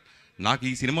చేస్తారు. నాకు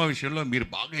ఈ సినిమా విషయంలో మీరు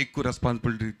బాగా ఎక్కువ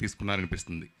రెస్పాన్సిబిలిటీ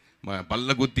తీసుకున్నారనిపిస్తుంది.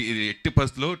 బల్లగుద్ది ఎట్టి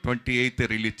పరిస్థితుల్లో 28th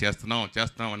రిలీజ్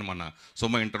చేస్తున్నాం అని మన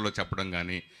సోమ ఇంటర్లో చెప్పడం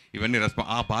కానీ ఇవన్నీ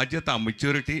ఆ బాధ్యత, ఆ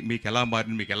మెచ్యూరిటీ మీకు ఎలా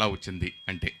మారింది, మీకు ఎలా వచ్చింది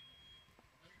అంటే?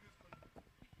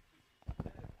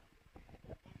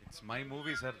 It's my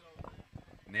movie sir.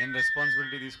 నేను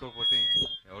రెస్పాన్సిబిలిటీ తీసుకోకపోతే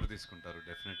ఎవరు తీసుకుంటారు?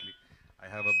 Definitely I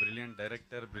have a brilliant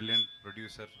director, brilliant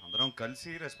producer, అందరం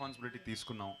కలిసి రెస్పాన్సిబిలిటీ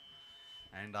తీసుకున్నాం.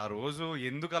 అండ్ ఆ రోజు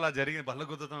ఎందుకు అలా జరిగింది,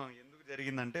 బల్లగుద్దడం ఎందుకు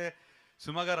జరిగిందంటే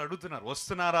సుమ గారు అడుగుతున్నారు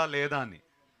వస్తున్నారా లేదా అని.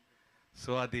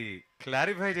 సో అది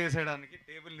క్లారిఫై చేసేయడానికి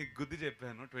టేబుల్ని గుద్ది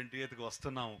చెప్పాను 28th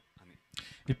వస్తున్నాము అని.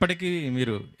 ఇప్పటికీ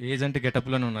మీరు ఏజెంట్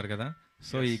గెటప్లోనే ఉన్నారు కదా,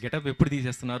 సో ఈ గెటప్ ఎప్పుడు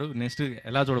తీసేస్తున్నారు, నెక్స్ట్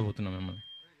ఎలా చూడబోతున్నాం మిమ్మల్ని?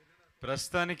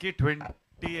 ప్రస్తుతానికి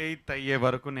 28th అయ్యే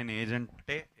వరకు నేను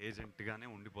ఏజెంట్గానే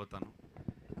ఉండిపోతాను.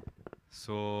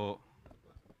 So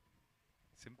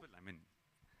simple, I mean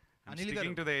Anil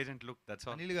గారు, to the agent look, that's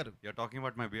all. Anil గారు, you are talking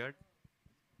about my beard.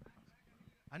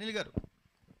 Anil గారు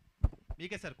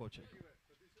మీకే సార్ క్వశ్చన్.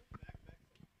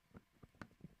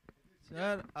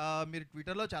 సార్ మీరు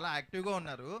ట్విట్టర్లో చాలా యాక్టివ్గా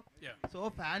ఉన్నారు. సో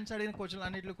ఫ్యాన్స్ అడిగిన క్వశ్చన్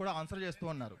అన్నింటికి కూడా ఆన్సర్ చేస్తూ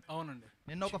ఉన్నారు. అవునండి.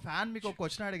 నిన్న ఒక ఫ్యాన్ మీకు ఒక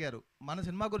క్వశ్చన్ అడిగారు, మన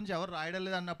సినిమా గురించి ఎవరు రాయడం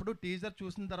లేదు అన్నప్పుడు టీజర్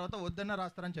చూసిన తర్వాత వద్దన్న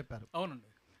రాస్తారని చెప్పారు. అవునండి.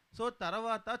 సో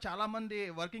తర్వాత చాలా మంది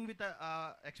working with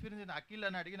experience in Akhil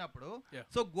అని అడిగినప్పుడు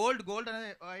సో గోల్డ్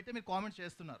అనే అయితే మీరు కామెంట్స్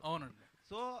చేస్తున్నారు. అవునండి.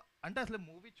 సో అంటే అసలు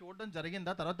మూవీ చూడడం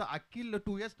జరిగిందా? తర్వాత అఖిల్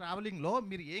 2 years ట్రావెలింగ్లో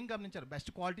మీరు ఏం గమనించారు?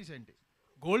 బెస్ట్ క్వాలిటీస్ ఏంటి?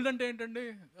 గోల్డ్ అంటే ఏంటండి?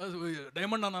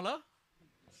 డైమండ్ అనాలా?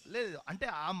 లేదు అంటే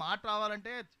ఆ మాట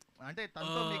రావాలంటే అంటే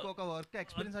తనతో మీకు ఒక వర్క్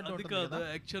ఎక్స్పీరియన్స్ అంటే ఉంటుంది కదా.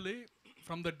 Actually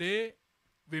from the day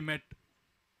we met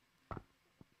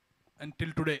and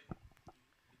till today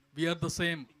we are the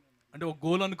same. అంటే ఒక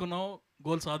గోల్ అనుకున్నాం,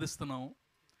 goal సాధిస్తున్నాం.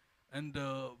 And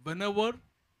when ever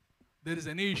there is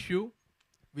any issue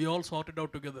we all sorted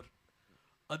out together.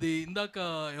 అది ఇందాక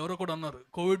ఎవరో కూడా అన్నారు,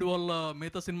 కోవిడ్ వల్ల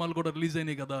మిగతా సినిమాలు కూడా రిలీజ్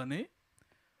అయినాయి కదా అని.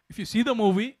 If you see the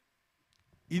movie,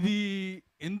 ఇది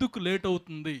ఎందుకు లేట్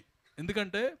అవుతుంది,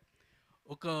 ఎందుకంటే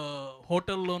ఒక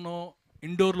హోటల్లోనో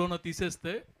ఇండోర్లోనో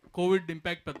తీసేస్తే కోవిడ్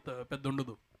ఇంపాక్ట్ పెద్ద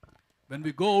ఉండదు. When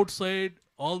we go out side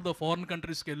all the foreign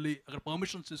కంట్రీస్కి వెళ్ళి అక్కడ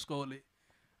పర్మిషన్స్ తీసుకోవాలి,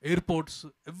 airports,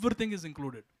 everything is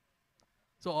included.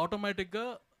 So ఆటోమేటిక్గా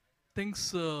థింగ్స్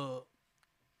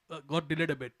గాట్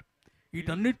డిలేడ్ అ బెట్.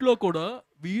 వీటన్నిటిలో కూడా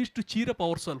we use to cheer up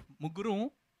our self. ముగ్గురు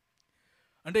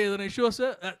అంటే ఏదైనా ఇష్యూ వస్తే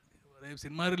రేపు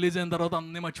సినిమా రిలీజ్ అయిన తర్వాత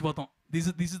అన్నీ మర్చిపోతాం. This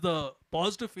is the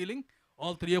positive feeling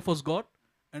all 3 of us got.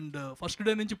 And first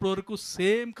day నుంచి ఇప్పుడు వరకు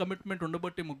సేమ్ కమిట్మెంట్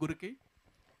ఉండబట్టి ముగ్గురికి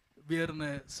we are in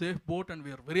a safe boat and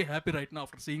we are very happy right now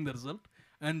after seeing the result.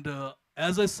 And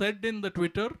as I said in the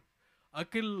Twitter,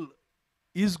 Akhil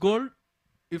is gold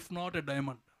if not a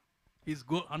diamond. Is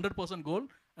 100% gold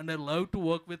and I love to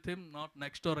work with him, not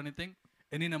next or anything,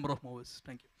 any number of movies.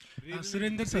 Thank you.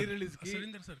 Surender sir,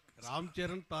 Ram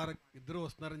Charan Tarak ఇద్దరు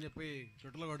వస్తున్నారని చెప్పి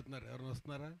ట్విట్టర్లో కొడుతున్నారు. ఎవరు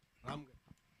వస్తున్నారా? రామ్ గారు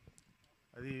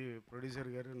అది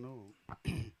producer గారు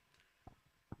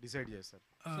డిసైడ్ చేస్తారు.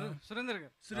 సురేందర్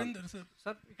గారు, సురేందర్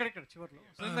సార్ ఇక్కడ చివర్లో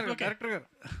సురేందర్ గారు, డైరెక్టర్ గారు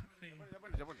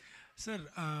చెప్పండి. Sir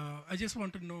I just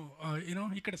want to know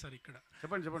ఇక్కడ సార్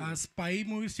చెప్పండి. స్పై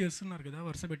మూవీస్ చేస్తున్నారు కదా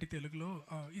వరుస పెట్టి తెలుగులో.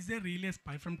 Is there really a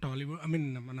spy from Tollywood? I mean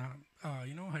మన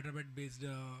Hyderabad based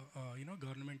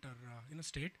government or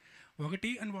state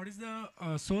ఒకటి. And what is the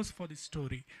source for this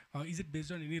story? Is it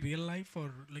based on any real life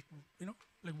or like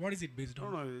what is it based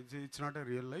on? No, it's not a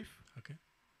real life. Okay.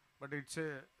 But it's a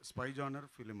spy genre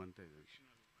film ante.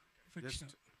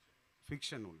 Just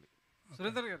fiction only.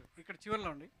 Surender గారు ఇక్కడ చివర్లో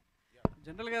ఉండి,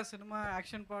 జనరల్గా cinema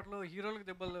action పార్ట్లో హీరోలకు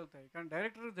దెబ్బలు తగులుతాయి, కానీ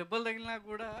డైరెక్టర్ దెబ్బలు తగిలినా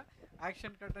కూడా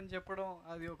యాక్షన్ కట్ అని చెప్పడం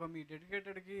అది ఒక మీ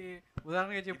డెడికేటెడ్కి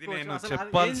ఉదాహరణగా చెప్పుకోవచ్చు. అసలు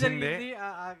ఏం జరిగింది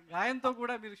ఆ గాయంతో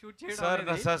కూడా మీరు షూట్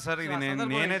చేయడం? సార్ ఇది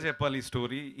నేనే చెప్పాలి ఈ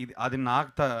స్టోరీ. అది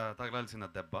నాకు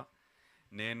తగలాల్సిన దెబ్బ.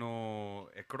 నేను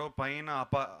ఎక్కడో పైన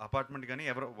అపార్ట్మెంట్ కానీ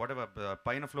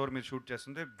పైన ఫ్లోర్ మీద షూట్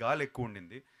చేస్తుంటే గాలి ఎక్కువ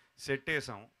ఉండింది. సెట్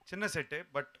వేసాము, చిన్న సెట్టే,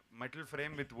 but metal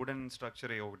frame with wooden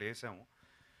structure ఒకటి వేసాము.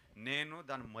 నేను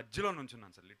దాని మధ్యలో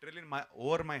నుంచున్నాను sir, literally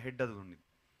over my head అది ఉంది.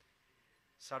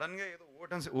 సడన్గా ఏదో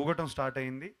ఊగటం స్టార్ట్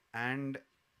అయింది. అండ్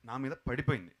నా మీద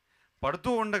పడిపోయింది. పడుతూ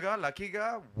ఉండగా లక్కీగా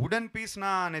వుడెన్ పీస్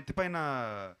నా నెత్తిపైన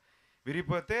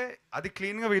విరిగిపోతే అది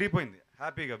క్లీన్గా విరిగిపోయింది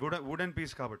హ్యాపీగా, వుడెన్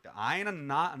పీస్ కాబట్టి. ఆయన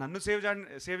నన్ను సేవ్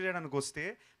చేయడానికి వస్తే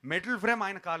మెటల్ ఫ్రేమ్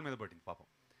ఆయన కాలు మీద పడింది పాపం.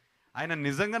 ఆయన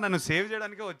నిజంగా నన్ను సేవ్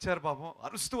చేయడానికే వచ్చారు పాపం,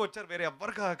 అరుస్తూ వచ్చారు, వేరే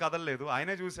ఎవ్వరు కదలలేదు,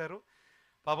 ఆయనే చూశారు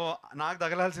పాపం. నాకు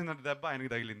తగలాల్సిన దెబ్బ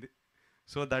ఆయనకి తగిలింది.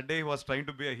 So that day he was trying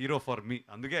to be a hero for me,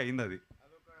 అందుకే అయింది అది.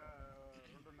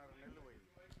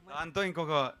 దాంతో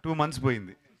ఇంకొక 2 months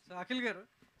పోయింది. సో అఖిల్ గారు,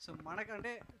 సో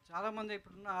మనకంటే చాలామంది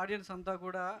ఇప్పుడున్న ఆడియన్స్ అంతా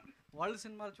కూడా వరల్డ్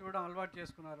సినిమాలు చూడడం అలవాటు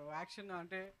చేసుకున్నారు. యాక్షన్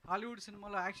అంటే హాలీవుడ్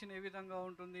సినిమాలో యాక్షన్ ఏ విధంగా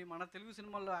ఉంటుంది, మన తెలుగు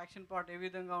సినిమాల్లో యాక్షన్ పార్ట్ ఏ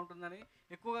విధంగా ఉంటుందని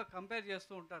ఎక్కువగా కంపేర్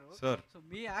చేస్తూ ఉంటారు. సో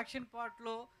మీ యాక్షన్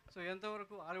పార్ట్లో సో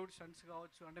ఎంతవరకు హాలీవుడ్ స్టంట్స్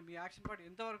కావచ్చు, అంటే మీ యాక్షన్ పార్ట్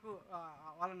ఎంతవరకు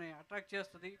వాళ్ళని అట్రాక్ట్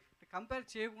చేస్తుంది, కంపేర్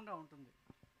చేయకుండా ఉంటుంది?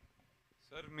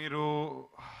 సార్ మీరు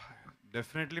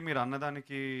డెఫినెట్లీ మీరు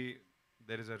అన్నదానికి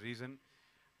there is a reason.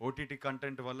 OTT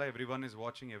content వల్ల ఎవ్రీవన్ ఈజ్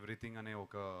వాచింగ్ ఎవ్రీథింగ్ అనే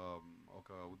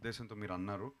ఒక ఉద్దేశంతో మీరు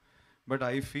అన్నారు. But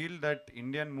I feel that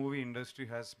Indian movie industry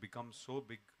has become so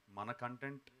big. మన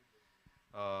content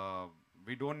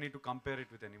we don't need to compare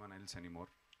it with anyone else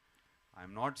anymore.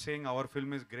 I'm not saying hour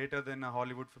film is greater than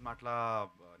Hollywood film, అట్లా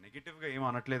నెగిటివ్గా ఏమీ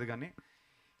అనట్లేదు. కానీ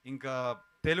ఇంకా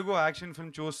Telugu action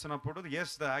film చూస్తున్నప్పుడు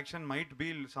yes the action might be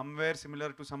somewhere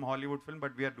similar to some Hollywood film,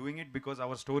 but we are doing it because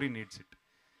our story needs it.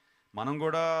 మనం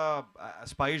కూడా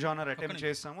spy genre attempt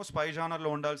చేస్తాము, స్పై జానర్లో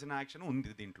ఉండాల్సిన యాక్షన్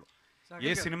ఉంది దీంట్లో.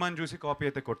 ఏ సినిమాని చూసి కాపీ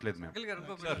అయితే కొట్టలేదు మేము.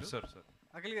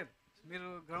 అఖిల్ గారు, మీరు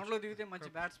గ్రౌండ్లో దిగితే మంచి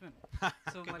బ్యాట్స్మెన్.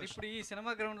 సో మరి ఇప్పుడు ఈ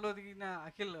సినిమా గ్రౌండ్లో దిగిన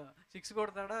అఖిల్ 6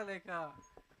 కొడతాడా, లేక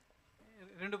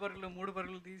 2 పరుగులు 3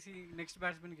 పరుగులు తీసి నెక్స్ట్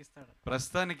బ్యాట్స్మెన్కి ఇస్తాడా?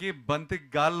 ప్రస్తుతానికి బంతి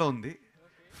గాల్లో ఉంది.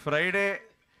 ఫ్రైడే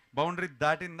బౌండరీ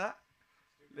దాటిందా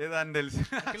లేదా అని తెలిసి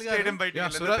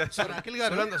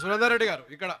సురేందర్ రెడ్డి గారు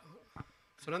ఇక్కడ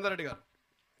సురేందర్ రెడ్డి గారు,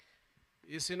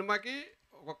 ఈ సినిమాకి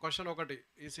ఒక క్వశ్చన్ ఒకటి,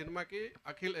 ఈ సినిమాకి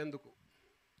అఖిల్ ఎందుకు?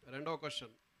 రెండవ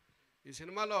క్వశ్చన్, ఈ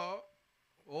సినిమాలో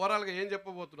ఓవరాల్గా ఏం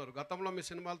చెప్పబోతున్నారు? గతంలో మీ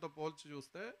సినిమాలతో పోల్చి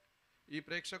చూస్తే ఈ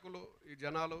ప్రేక్షకులు, ఈ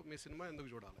జనాలు మీ సినిమా ఎందుకు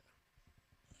చూడాలి?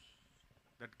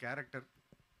 దట్ క్యారెక్టర్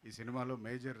ఈ సినిమాలో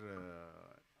major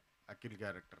Akhil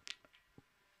character.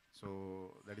 So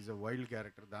that is a wild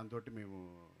character, దాంతో మేము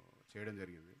చేయడం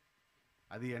జరిగింది.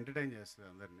 అది ఎంటర్టైన్ చేస్తుంది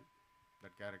అందరినీ,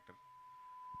 దట్ క్యారెక్టర్.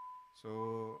 సో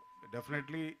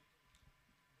డెఫినెట్లీ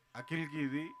అఖిల్కి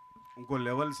ఇది ఇంకో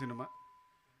లెవెల్ సినిమా.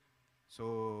 సో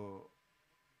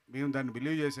మేము దాన్ని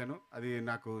బిలీవ్ చేశాను, అది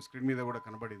నాకు స్క్రీన్ మీద కూడా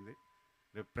కనబడింది.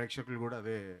 రేపు ప్రేక్షకులు కూడా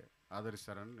అదే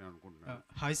ఆదరిస్తారని నేను అనుకుంటున్నాను.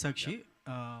 Hi Sakshi,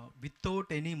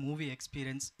 without any movie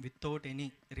experience, without any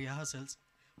rehearsals,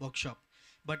 workshop,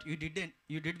 but you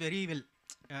did very well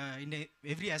in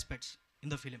every aspects in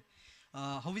the film.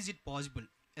 How is it possible,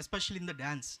 especially in the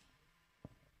dance?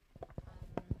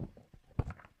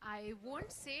 I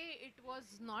won't say it was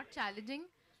not challenging.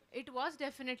 It was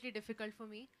definitely difficult for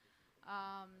me.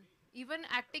 Even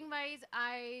acting wise,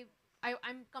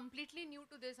 I'm completely new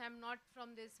to this. I'm not from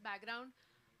this background,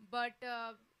 but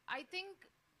I think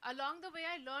along the way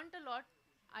I learned a lot.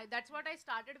 That's what I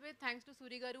started with, thanks to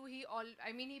Suri Garu.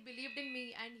 He believed in me,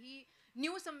 and he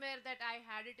knew somewhere that I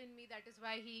had it in me. That is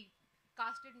why he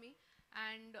casted me.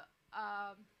 And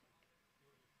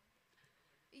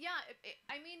yeah,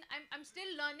 I'm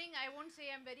still learning. I won't say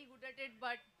I'm very good at it,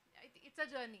 but it's a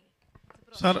journey.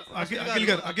 Sir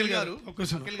Akhil గారు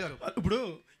ఇప్పుడు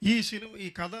ఈ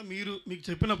కథ మీకు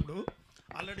చెప్పినప్పుడు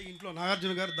already ఇంట్లో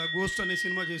నాగార్జున గారు the ghost అనే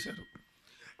cinema చేశారు.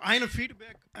 ఆయన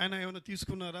ఫీడ్బ్యాక్ ఆయన ఏమైనా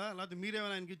తీసుకున్నారా, లేకపోతే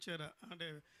మీరేమైనా ఆయనకి ఇచ్చారా? అంటే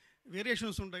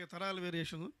వేరియేషన్స్ ఉంటాయి, తరాల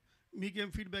వేరియేషన్, మీకేం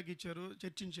ఫీడ్బ్యాక్ ఇచ్చారు,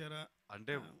 చర్చించారా?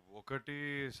 అంటే ఒకటి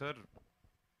సార్,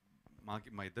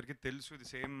 మా ఇద్దరికి తెలుసు ఇది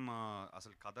సేమ్,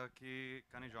 అసలు కథకి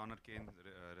కానీ జానర్కి ఏం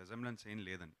రెజెంబ్లెన్స్ ఏం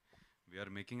లేదని.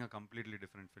 We are making a completely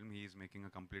different film, he is making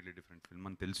a completely different film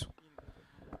అని తెలుసు.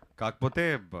 కాకపోతే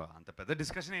అంత పెద్ద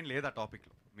డిస్కషన్ ఏం లేదు ఆ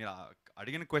టాపిక్లో. మీరు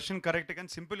అడిగిన క్వశ్చన్ కరెక్ట్,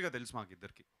 కానీ సింపుల్గా తెలుసు మాకు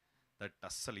ఇద్దరికి దట్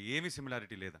అస్సలు ఏమీ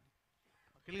సిమిలారిటీ లేదని.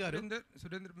 అఖిల్ గారు,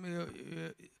 సురేందర్,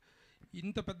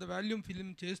 ఇంత పెద్ద వాల్యూమ్ ఫిలిం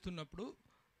చేస్తున్నప్పుడు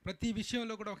ప్రతి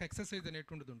విషయంలో కూడా ఒక ఎక్సర్సైజ్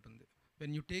అనేటువంటిది ఉంటుంది.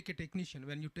 When you take a technician,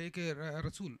 when you take a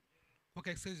Rasool, ఒక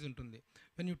ఎక్సర్సైజ్ ఉంటుంది.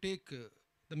 When you take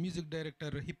the music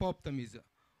director, hip hop తమీజ్,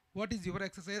 what is your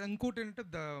exercise? ఇంకోటి ఏంటంటే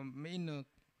ద మెయిన్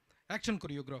యాక్షన్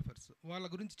కొరియోగ్రాఫర్స్, వాళ్ళ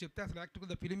గురించి చెప్తే అసలు యాక్చువల్గా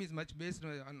the film is much based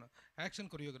on action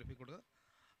choreography కూడా.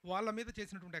 వాళ్ళ మీద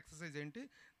చేసినటువంటి ఎక్సర్సైజ్ ఏంటి?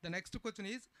 ద నెక్స్ట్ క్వశ్చన్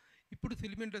ఈజ్, ఇప్పుడు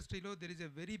ఫిల్మ్ ఇండస్ట్రీలో there is a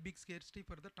very big scarcity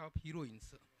for the top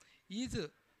heroines. Is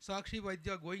సాక్షి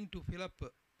వైద్య going to fill up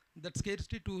that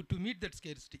scarcity to meet that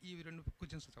scarcity? ఈ 2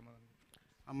 questions సమాధానం.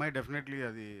 అమ్మాయి డెఫినెట్లీ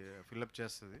అది ఫిల్అప్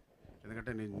చేస్తుంది,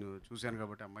 ఎందుకంటే నేను చూశాను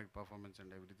కాబట్టి అమ్మాయికి performance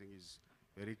and everything is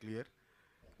very clear.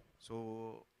 So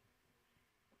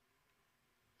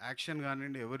action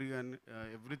కానివ్వండి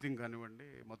ఎవ్రీథింగ్ కానివ్వండి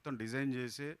మొత్తం డిజైన్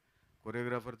చేసి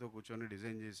కొరియోగ్రాఫర్తో కూర్చొని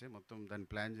డిజైన్ చేసి మొత్తం దాన్ని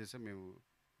ప్లాన్ చేసి మేము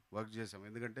వర్క్ చేసాం.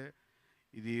 ఎందుకంటే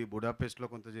ఇది బుడాపెస్ట్లో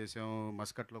కొంత చేసాం,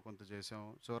 మస్కట్లో కొంత చేసాం.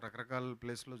 సో రకరకాల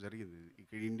ప్లేస్లో జరిగింది.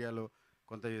 ఇక్కడ ఇండియాలో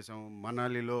కొంత చేసాం,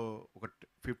 మనాలిలో ఒక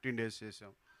 15 days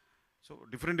చేసాం. సో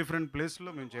డిఫరెంట్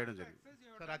ప్లేస్లో మేము చేయడం జరిగింది.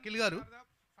 సార్ అఖిల్ గారు,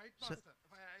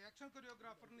 యాక్షన్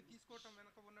కొరియోగ్రాఫర్ని తీసుకోవటం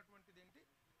వెనక ఉన్నటువంటిది ఏంటి,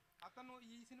 అతను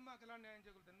ఈ సినిమాకి ఎలా న్యాయం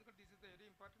చేయగలుగుతాడు? ఎందుకంటే this is the very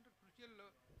important crucial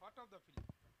part of the film.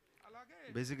 అలాగే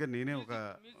బేసిక్గా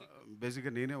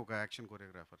నేనే ఒక యాక్షన్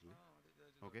కొరియోగ్రాఫర్ని.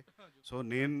 ఓకే, సో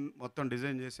నేను మొత్తం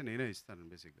డిజైన్ చేసి నేనే ఇస్తాను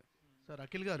బేసిక్గా. సార్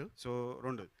అఖిల్ గారు, సో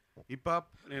 2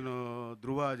 హిప్హాప్ నేను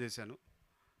ధృవ చేశాను.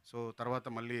 సో తర్వాత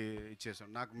మళ్ళీ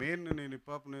ఇచ్చేసాను. నాకు మెయిన్ నేను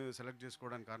హిప్హాప్ని సెలెక్ట్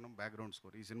చేసుకోవడానికి కారణం బ్యాక్గ్రౌండ్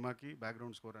స్కోర్. ఈ సినిమాకి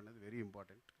బ్యాక్గ్రౌండ్ స్కోర్ అనేది వెరీ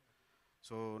ఇంపార్టెంట్.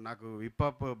 సో నాకు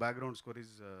హిప్హాప్ బ్యాక్గ్రౌండ్ స్కోర్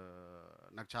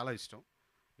నాకు చాలా ఇష్టం.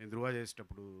 నేను ధృవ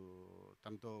చేసేటప్పుడు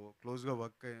తనతో క్లోజ్గా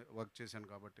వర్క్ చేశాను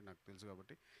కాబట్టి నాకు తెలుసు.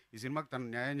 కాబట్టి ఈ సినిమాకి తను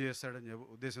న్యాయం చేస్తాడని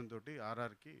ఉద్దేశంతో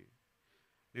ఆర్ఆర్కి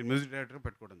నేను మ్యూజిక్ డైరెక్టర్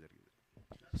పెట్టుకోవడం జరిగింది.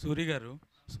 సూరి గారు,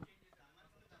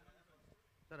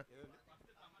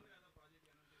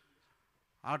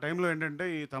 ఆ టైంలో ఏంటంటే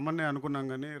ఈ తమన్నే అనుకున్నాం,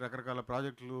 కానీ రకరకాల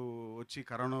ప్రాజెక్టులు వచ్చి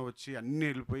కరోనా వచ్చి అన్నీ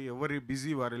వెళ్ళిపోయి ఎవరి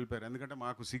బిజీ వారు వెళ్ళిపోయారు. ఎందుకంటే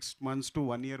మాకు 6 months to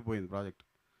 1 year పోయింది ప్రాజెక్ట్.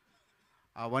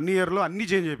 ఆ 1 yearలో అన్నీ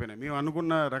చేంజ్ అయిపోయినాయి. మేము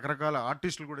అనుకున్న రకరకాల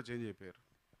ఆర్టిస్టులు కూడా చేంజ్ అయిపోయారు,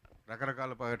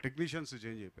 రకరకాల టెక్నీషియన్స్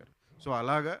చేంజ్ అయిపోయారు. సో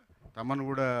అలాగా తమన్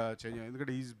కూడా చేంజ్ అయ్యారు,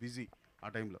 ఎందుకంటే ఈజ్ బిజీ ఆ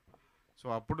టైంలో. సో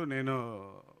అప్పుడు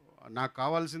నాకు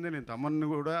కావాల్సిందే నేను తమన్ని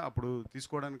కూడా అప్పుడు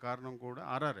తీసుకోవడానికి కారణం కూడా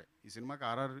ఆర్ఆర్ఏ. ఈ సినిమాకి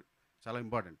ఆర్ఆర్ చాలా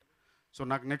ఇంపార్టెంట్. సో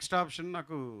నాకు నెక్స్ట్ ఆప్షన్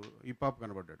నాకు హిప్హాప్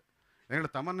కనబడ్డాడు.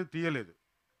 ఎందుకంటే తమన్ని తీయలేదు,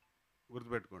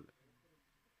 గుర్తుపెట్టుకోండి.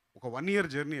 ఒక 1 year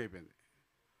జర్నీ అయిపోయింది.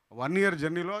 1 year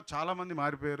జర్నీలో చాలామంది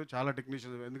మారిపోయారు, చాలా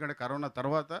టెక్నీషియన్స్. ఎందుకంటే కరోనా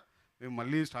తర్వాత మేము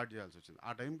మళ్ళీ స్టార్ట్ చేయాల్సి వచ్చింది.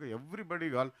 ఆ టైంకి ఎవ్రీబడి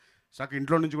సాక్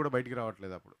ఇంట్లో నుంచి కూడా బయటికి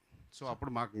రావట్లేదు అప్పుడు. సో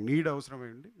అప్పుడు మాకు నీడ్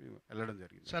అవసరమైంది, మేము వెళ్ళడం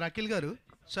జరిగింది. సార్ అఖిల్ గారు,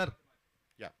 సార్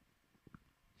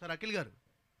సార్ అఖిల్ గారు,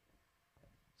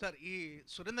 సార్ ఈ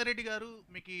సురేందర్ రెడ్డి గారు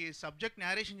మీకు ఈ సబ్జెక్ట్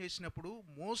నేరేషన్ చేసినప్పుడు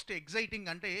మోస్ట్ ఎగ్జైటింగ్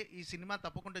అంటే ఈ సినిమా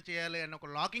తప్పకుండా చేయాలి అన్న ఒక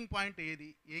లాకింగ్ పాయింట్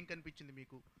ఏం కనిపించింది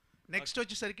మీకు? నెక్స్ట్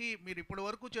వచ్చేసరికి మీరు ఇప్పటి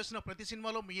వరకు చేసిన ప్రతి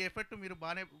సినిమాలో మీ ఎఫర్ట్ మీరు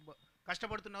బాగానే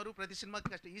కష్టపడుతున్నారు. ప్రతి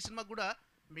సినిమాకి ఈ సినిమాకి కూడా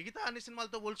మిగతా అన్ని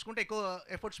సినిమాలతో పోల్చుకుంటే ఎక్కువ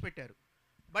ఎఫర్ట్స్ పెట్టారు.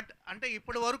 బట్ అంటే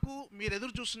ఇప్పటి వరకు మీరు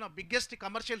ఎదురు చూస్తున్న బిగ్గెస్ట్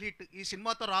కమర్షియల్ హిట్ ఈ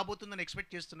సినిమాతో రాబోతుందని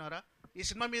ఎక్స్పెక్ట్ చేస్తున్నారా? ఈ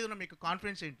సినిమా మీద ఉన్న మీకు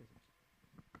కాన్ఫిడెన్స్ ఏంటి?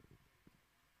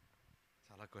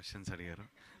 చాలా క్వశ్చన్స్ అడిగారు.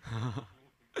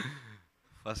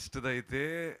 ఫస్ట్ది అయితే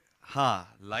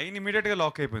లైన్ ఇమీడియట్గా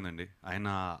లాక్ అయిపోయిందండి.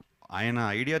 ఆయన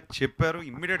ఐడియా చెప్పారు,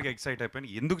 ఇమ్మీడియట్గా ఎక్సైట్ అయిపోయాను.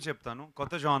 ఎందుకు చెప్తాను,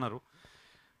 కొత్త genre.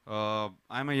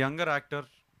 I'm younger actor.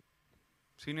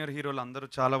 Senior హీరోలు అందరూ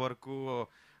చాలా వరకు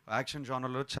యాక్షన్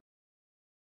జానర్లో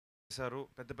చేశారు,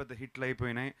 పెద్ద పెద్ద హిట్లు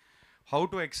అయిపోయినాయి. How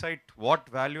to excite, what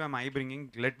value I'm I bringing,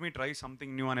 let me try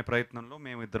something new అనే ప్రయత్నంలో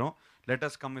మేమిద్దరం let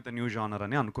us come with new genre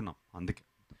అని అనుకున్నాం. అందుకే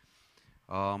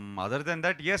other then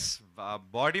that yes,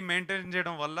 body maintain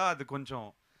చేయడం వల్ల అది కొంచెం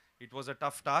it was a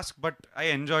tough task, but I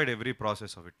enjoyed every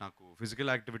process of it. నాకు ఫిజికల్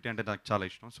యాక్టివిటీ అంటే నాకు చాలా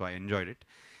ఇష్టం, so I enjoyed it.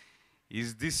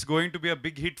 Is this going to be a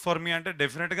big hit for me అంటే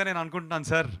డెఫినెట్గా నేను అనుకుంటున్నాను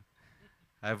sir.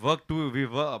 I work to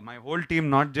my whole team,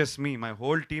 not just me, my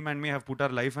whole team and me have put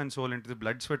our life and soul into the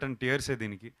blood sweat and టీయర్సే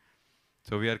దీనికి.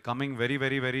 So we are coming very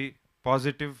very very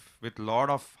positive with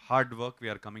lot of hard work.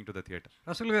 We are coming to the theatre.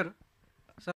 Rasool గారు,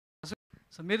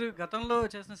 so మీరు గతంలో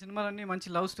చేసిన సినిమాలన్నీ మంచి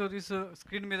love stories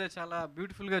screen మీద చాలా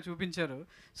బ్యూటిఫుల్గా చూపించారు.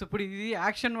 సో ఇప్పుడు ఇది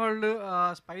యాక్షన్ వరల్డ్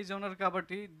స్పై జోనర్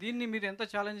కాబట్టి దీన్ని మీరు ఎంత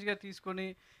ఛాలెంజ్గా తీసుకొని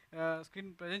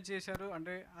స్క్రీన్ ప్రజెంట్ చేశారు?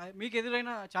 అంటే మీకు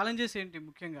ఎదురైన ఛాలెంజెస్ ఏంటి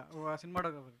ముఖ్యంగా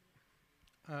సినిమాటోగ్రఫర్?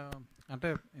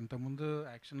 అంటే ఇంతకుముందు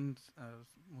యాక్షన్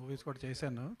మూవీస్ కూడా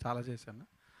చేశాను, చాలా చేశాను.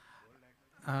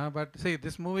 But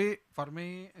this movie for me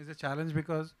is a challenge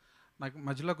because నాకు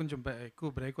మధ్యలో కొంచెం ఎక్కువ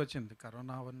బ్రేక్ వచ్చింది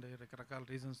కరోనా అవ్వండి రకరకాల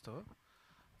రీజన్స్తో.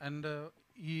 అండ్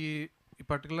ఈ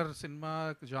పర్టికులర్ సినిమా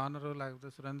జానరు లేకపోతే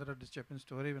సురేందర్ రెడ్డి చెప్పిన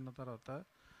స్టోరీ విన్న తర్వాత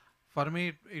for me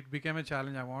it became a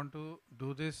challenge. I want to do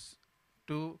this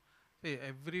to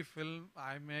every film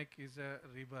I make is a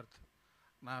rebirth.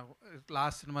 నా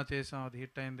లాస్ట్ సినిమా చేసాం, అది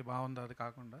హిట్ అయింది, బాగుంది, అది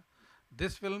కాకుండా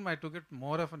this film I took it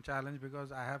more of an challenge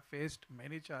because I have faced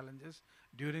many challenges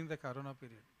during the corona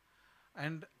period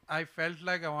and I felt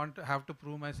like I have to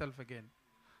prove myself again.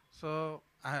 So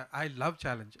I love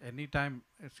challenge. Anytime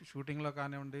shooting lo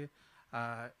kaniyandi,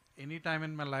 any time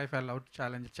in my life I love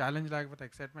challenge లేకపోతే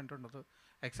excitement ఉండదు,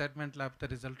 excitement లేకపోతే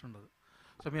result ఉండదు.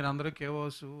 So మీరు అందరూ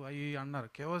chaos అవి అన్నారు,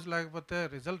 chaos లేకపోతే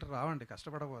result రావండి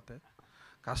కష్టపడకపోతే.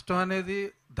 కష్టం అనేది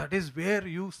that is where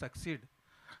you succeed.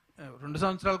 2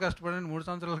 సంవత్సరాలు కష్టపడండి, 3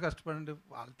 సంవత్సరాలు కష్టపడండి,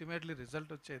 అల్టిమేట్లీ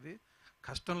రిజల్ట్ వచ్చేది.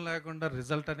 కష్టం లేకుండా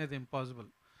రిజల్ట్ అనేది impossible.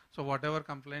 So whatever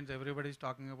complaints everybody is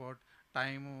talking about,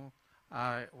 time,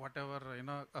 whatever,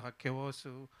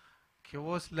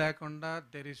 chaos లేకుండా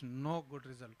there is no good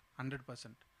result,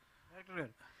 100%. Director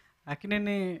గారు,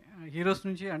 అక్కినేని హీరోస్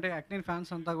నుంచి అంటే అక్కినేని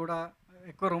ఫ్యాన్స్ అంతా కూడా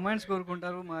ఎక్కువ రొమాన్స్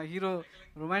కోరుకుంటారు. మా హీరో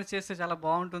రొమాన్స్ చేస్తే చాలా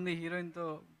బాగుంటుంది, హీరోయిన్తో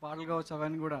పాటలు కావచ్చు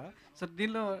అవన్నీ కూడా. సో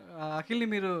దీనిలో అఖిల్ని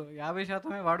మీరు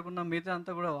 50% వాడుకున్నాం, మిగతా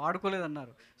అంతా కూడా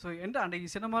వాడుకోలేదన్నారు. సో అంటే ఈ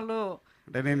సినిమాలో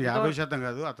అంటే నేను 50%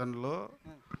 కాదు, అతనిలో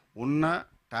ఉన్న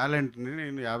టాలెంట్ని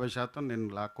నేను 50% నేను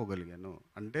లాక్కోగలిగాను.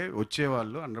 అంటే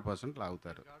వచ్చేవాళ్ళు 100%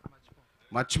 లాగుతారు,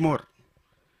 మచ్ మోర్.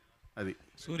 అది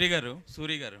సూరి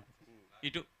గారు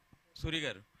ఇటు సూరి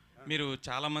గారు, మీరు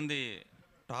చాలామంది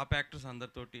టాప్ యాక్టర్స్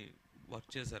అందరితోటి వర్క్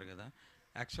చేశారు కదా.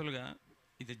 యాక్చువల్గా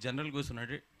ఇది జనరల్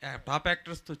కూర్చున్నాడు, టాప్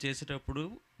యాక్టర్స్తో చేసేటప్పుడు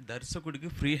దర్శకుడికి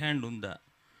ఫ్రీ హ్యాండ్ ఉందా?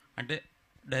 అంటే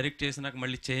డైరెక్ట్ చేసినాక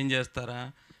మళ్ళీ చేంజ్ చేస్తారా?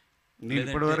 నేను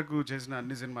ఇప్పటివరకు చేసిన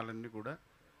అన్ని సినిమాలన్నీ కూడా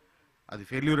అది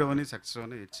failure Avani success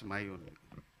Avani it's my own.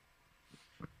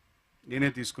 నేనే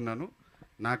తీసుకున్నాను,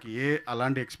 నాకు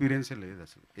అలాంటి ఎక్స్పీరియన్సే లేదు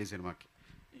అసలు ఏ సినిమాకి.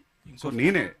 సో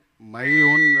నేనే my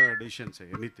own decisions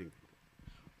anything.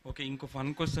 Okay, ఇంకో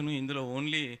ఫన్ క్వశ్చన్, ఇందులో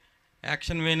ఓన్లీ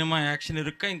యాక్షన్ వేణుమా, యాక్షన్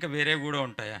ఇరుక్క, ఇంకా వేరే కూడా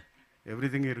ఉంటాయా?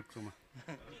 ఎవ్రీథింగ్ ఇరుక్కుమా.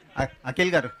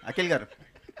 అఖిల్ గారు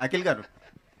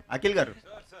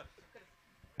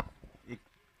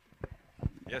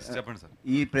చెప్పండి సార్.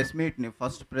 ఈ ప్రెస్ మీట్ని,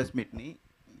 ఫస్ట్ ప్రెస్ మీట్ని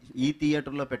ఈ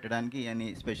థియేటర్లో పెట్టడానికి అని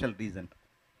స్పెషల్ రీజన్?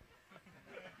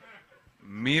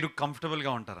 మీరు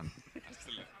కంఫర్టబుల్గా ఉంటారని.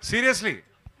 సీరియస్లీ,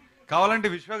 కావాలంటే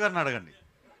విశ్వ గారిని అడగండి.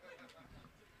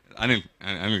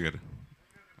 అనిల్ గారు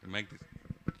మైక్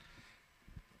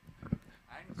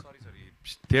సారీ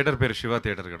థియేటర్ పేరు శివ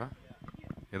థియేటర్ కదా,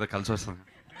 ఏదో కలిసి వస్తుంది.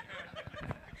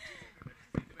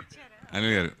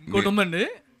 అనిల్ గారు ఇంకోటి ఉందండి,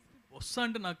 వస్తా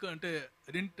అంటే నాకు అంటే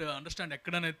ఐ డెంట్ అండర్స్టాండ్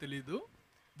ఎక్కడనేది తెలియదు.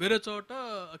 వేరే చోట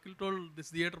అఖిల్ టోల్డ్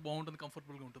దిస్ థియేటర్ బాగుంటుంది,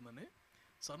 కంఫర్టబుల్గా ఉంటుందని.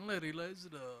 Suddenly I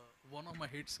realised one of my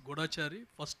hits Goodachari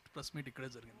first press meet ఇక్కడే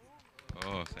జరిగింది.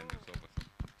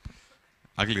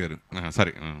 అఖిల్ గారు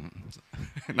సారీ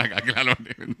నాకు అఖిల్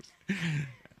అలవాటు.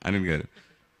 అనిల్ గారు,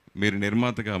 మీరు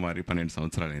నిర్మాతగా మారి 12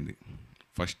 సంవత్సరాలైంది.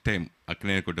 ఫస్ట్ టైం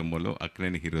అక్కినేని కుటుంబంలో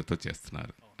అక్కినేని హీరోతో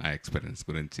చేస్తున్నారు. ఆ ఎక్స్పీరియన్స్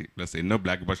గురించి, ప్లస్ ఎన్నో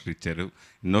బ్లాక్ బస్టర్ ఇచ్చారు,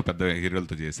 ఎన్నో పెద్ద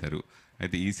హీరోలతో చేశారు.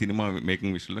 అయితే ఈ సినిమా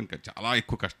మేకింగ్ విషయంలో ఇంకా చాలా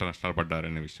ఎక్కువ నష్టాలు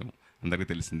పడ్డారనే విషయం అందరికీ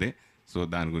తెలిసిందే. సో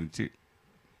దాని గురించి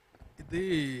ఇది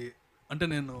అంటే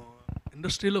నేను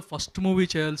ఇండస్ట్రీలో ఫస్ట్ మూవీ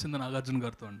చేయాల్సింది నాగార్జున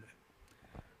గారితో అండి.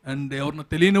 అండ్ ఎవరన్నా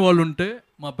తెలియని వాళ్ళు ఉంటే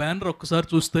మా బ్యానర్ ఒక్కసారి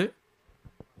చూస్తే,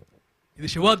 ఇది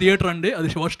శివ థియేటర్ అండి, అది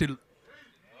Shiva still.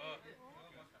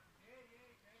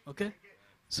 Okay,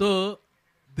 so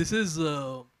this is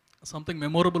something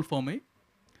memorable for me.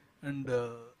 And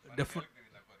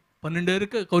 12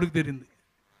 ఏళ్ళకి కౌరికి తీరింది.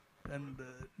 And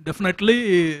definitely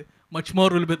much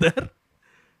more will be there.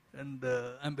 And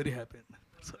I'm very happy అండి.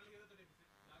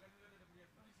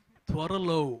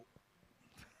 త్వరలో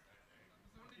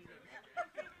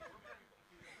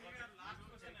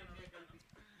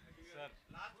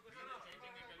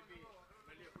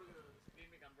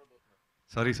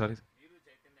సారీ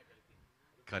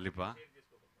కలిపా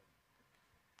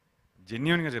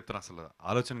జెన్యున్గా చెప్తాను, అసలు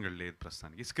ఆలోచన లేదు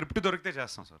ప్రస్తుతానికి. స్క్రిప్ట్ దొరికితే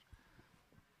చేస్తాం సార్.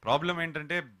 ప్రాబ్లం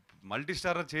ఏంటంటే మల్టీ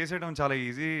స్టారర్ చేసేయడం చాలా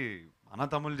ఈజీ,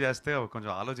 అన్నతమ్ములు చేస్తే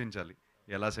కొంచెం ఆలోచించాలి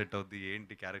ఎలా సెట్ అవుద్ది,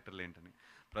 ఏంటి క్యారెక్టర్లు ఏంటని.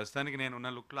 ప్రస్తుతానికి నేను ఉన్న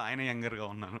లుక్లో ఆయన యంగర్గా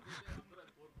ఉన్నాను.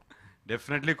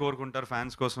 డెఫినెట్లీ కోరుకుంటారు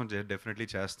ఫ్యాన్స్ కోసం, డెఫినెట్లీ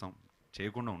చేస్తాం,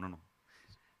 చేయకుండా ఉండను.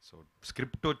 సో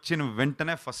స్క్రిప్ట్ వచ్చిన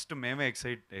వెంటనే ఫస్ట్ మేమే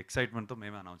ఎక్సైట్మెంట్తో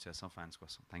మేమే అనౌన్స్ చేస్తాం ఫ్యాన్స్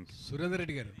కోసం. Thank you. సురేందర్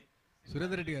రెడ్డి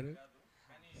గారు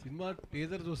సినిమా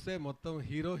టీజర్ చూస్తే మొత్తం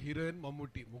హీరో, హీరోయిన్,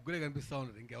 మమ్మూట్టి ముగ్గురే కనిపిస్తూ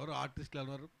ఉన్నారు. ఇంకెవరు ఆర్టిస్టులు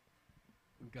ఉన్నారు,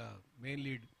 ఇంకా మెయిన్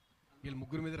లీడ్ వీళ్ళు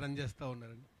ముగ్గురు మీద రన్ చేస్తూ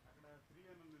ఉన్నారండి.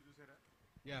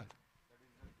 యా,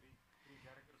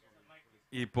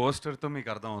 ఈ పోస్టర్తో మీకు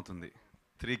అర్థమవుతుంది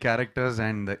 3 క్యారెక్టర్స్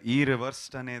అండ్ ఈ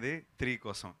రివర్స్డ్ అనేది 3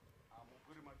 కోసం.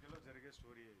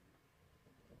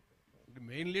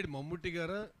 మెయిన్ లీడ్ మమ్మూట్టి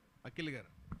గారు, అఖిల్ గారు.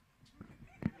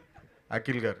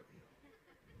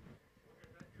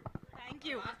 Thank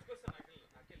you.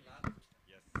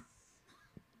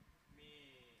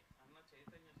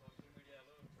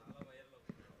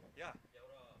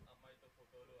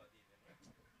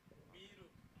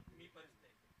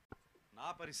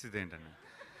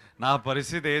 నా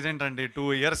పరిస్థితి ఏజెంట్ అండి, 2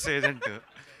 years ఏజెంట్.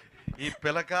 ఈ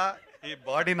పిలక, ఈ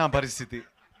బాడీ నా పరిస్థితి.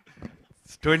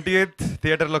 28th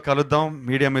థియేటర్లో కలుద్దాం.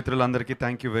 మీడియా మిత్రులందరికీ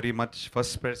thank you very much.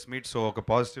 First press meet, so ఒక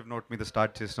పాజిటివ్ నోట్ మీద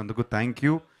స్టార్ట్ చేసినందుకు థ్యాంక్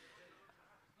యూ.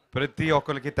 ప్రతి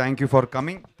ఒక్కరికి thank you for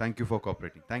coming, thank you for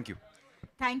cooperating. Thank you.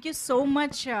 Thank you so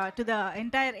much to the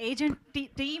entire agent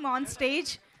team on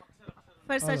stage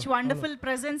for such wonderful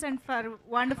presence and for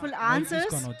wonderful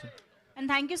answers. And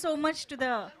thank you so much to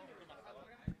the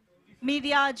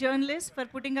media journalists for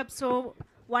putting up so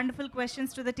wonderful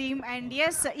questions to the team. And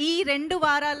yes, ఈ 2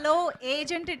 వారాల్లో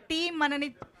agent team మనని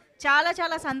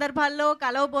చాలా సందర్భాల్లో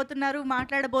కలవబోతున్నారు,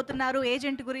 మాట్లాడబోతున్నారు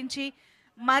agent గురించి.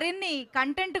 మరిన్ని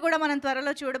content కూడా మనం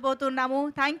త్వరలో చూడబోతున్నాము.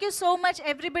 Thank you so much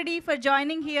everybody for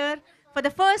joining here for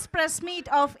the first press meet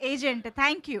of agent.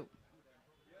 Thank you.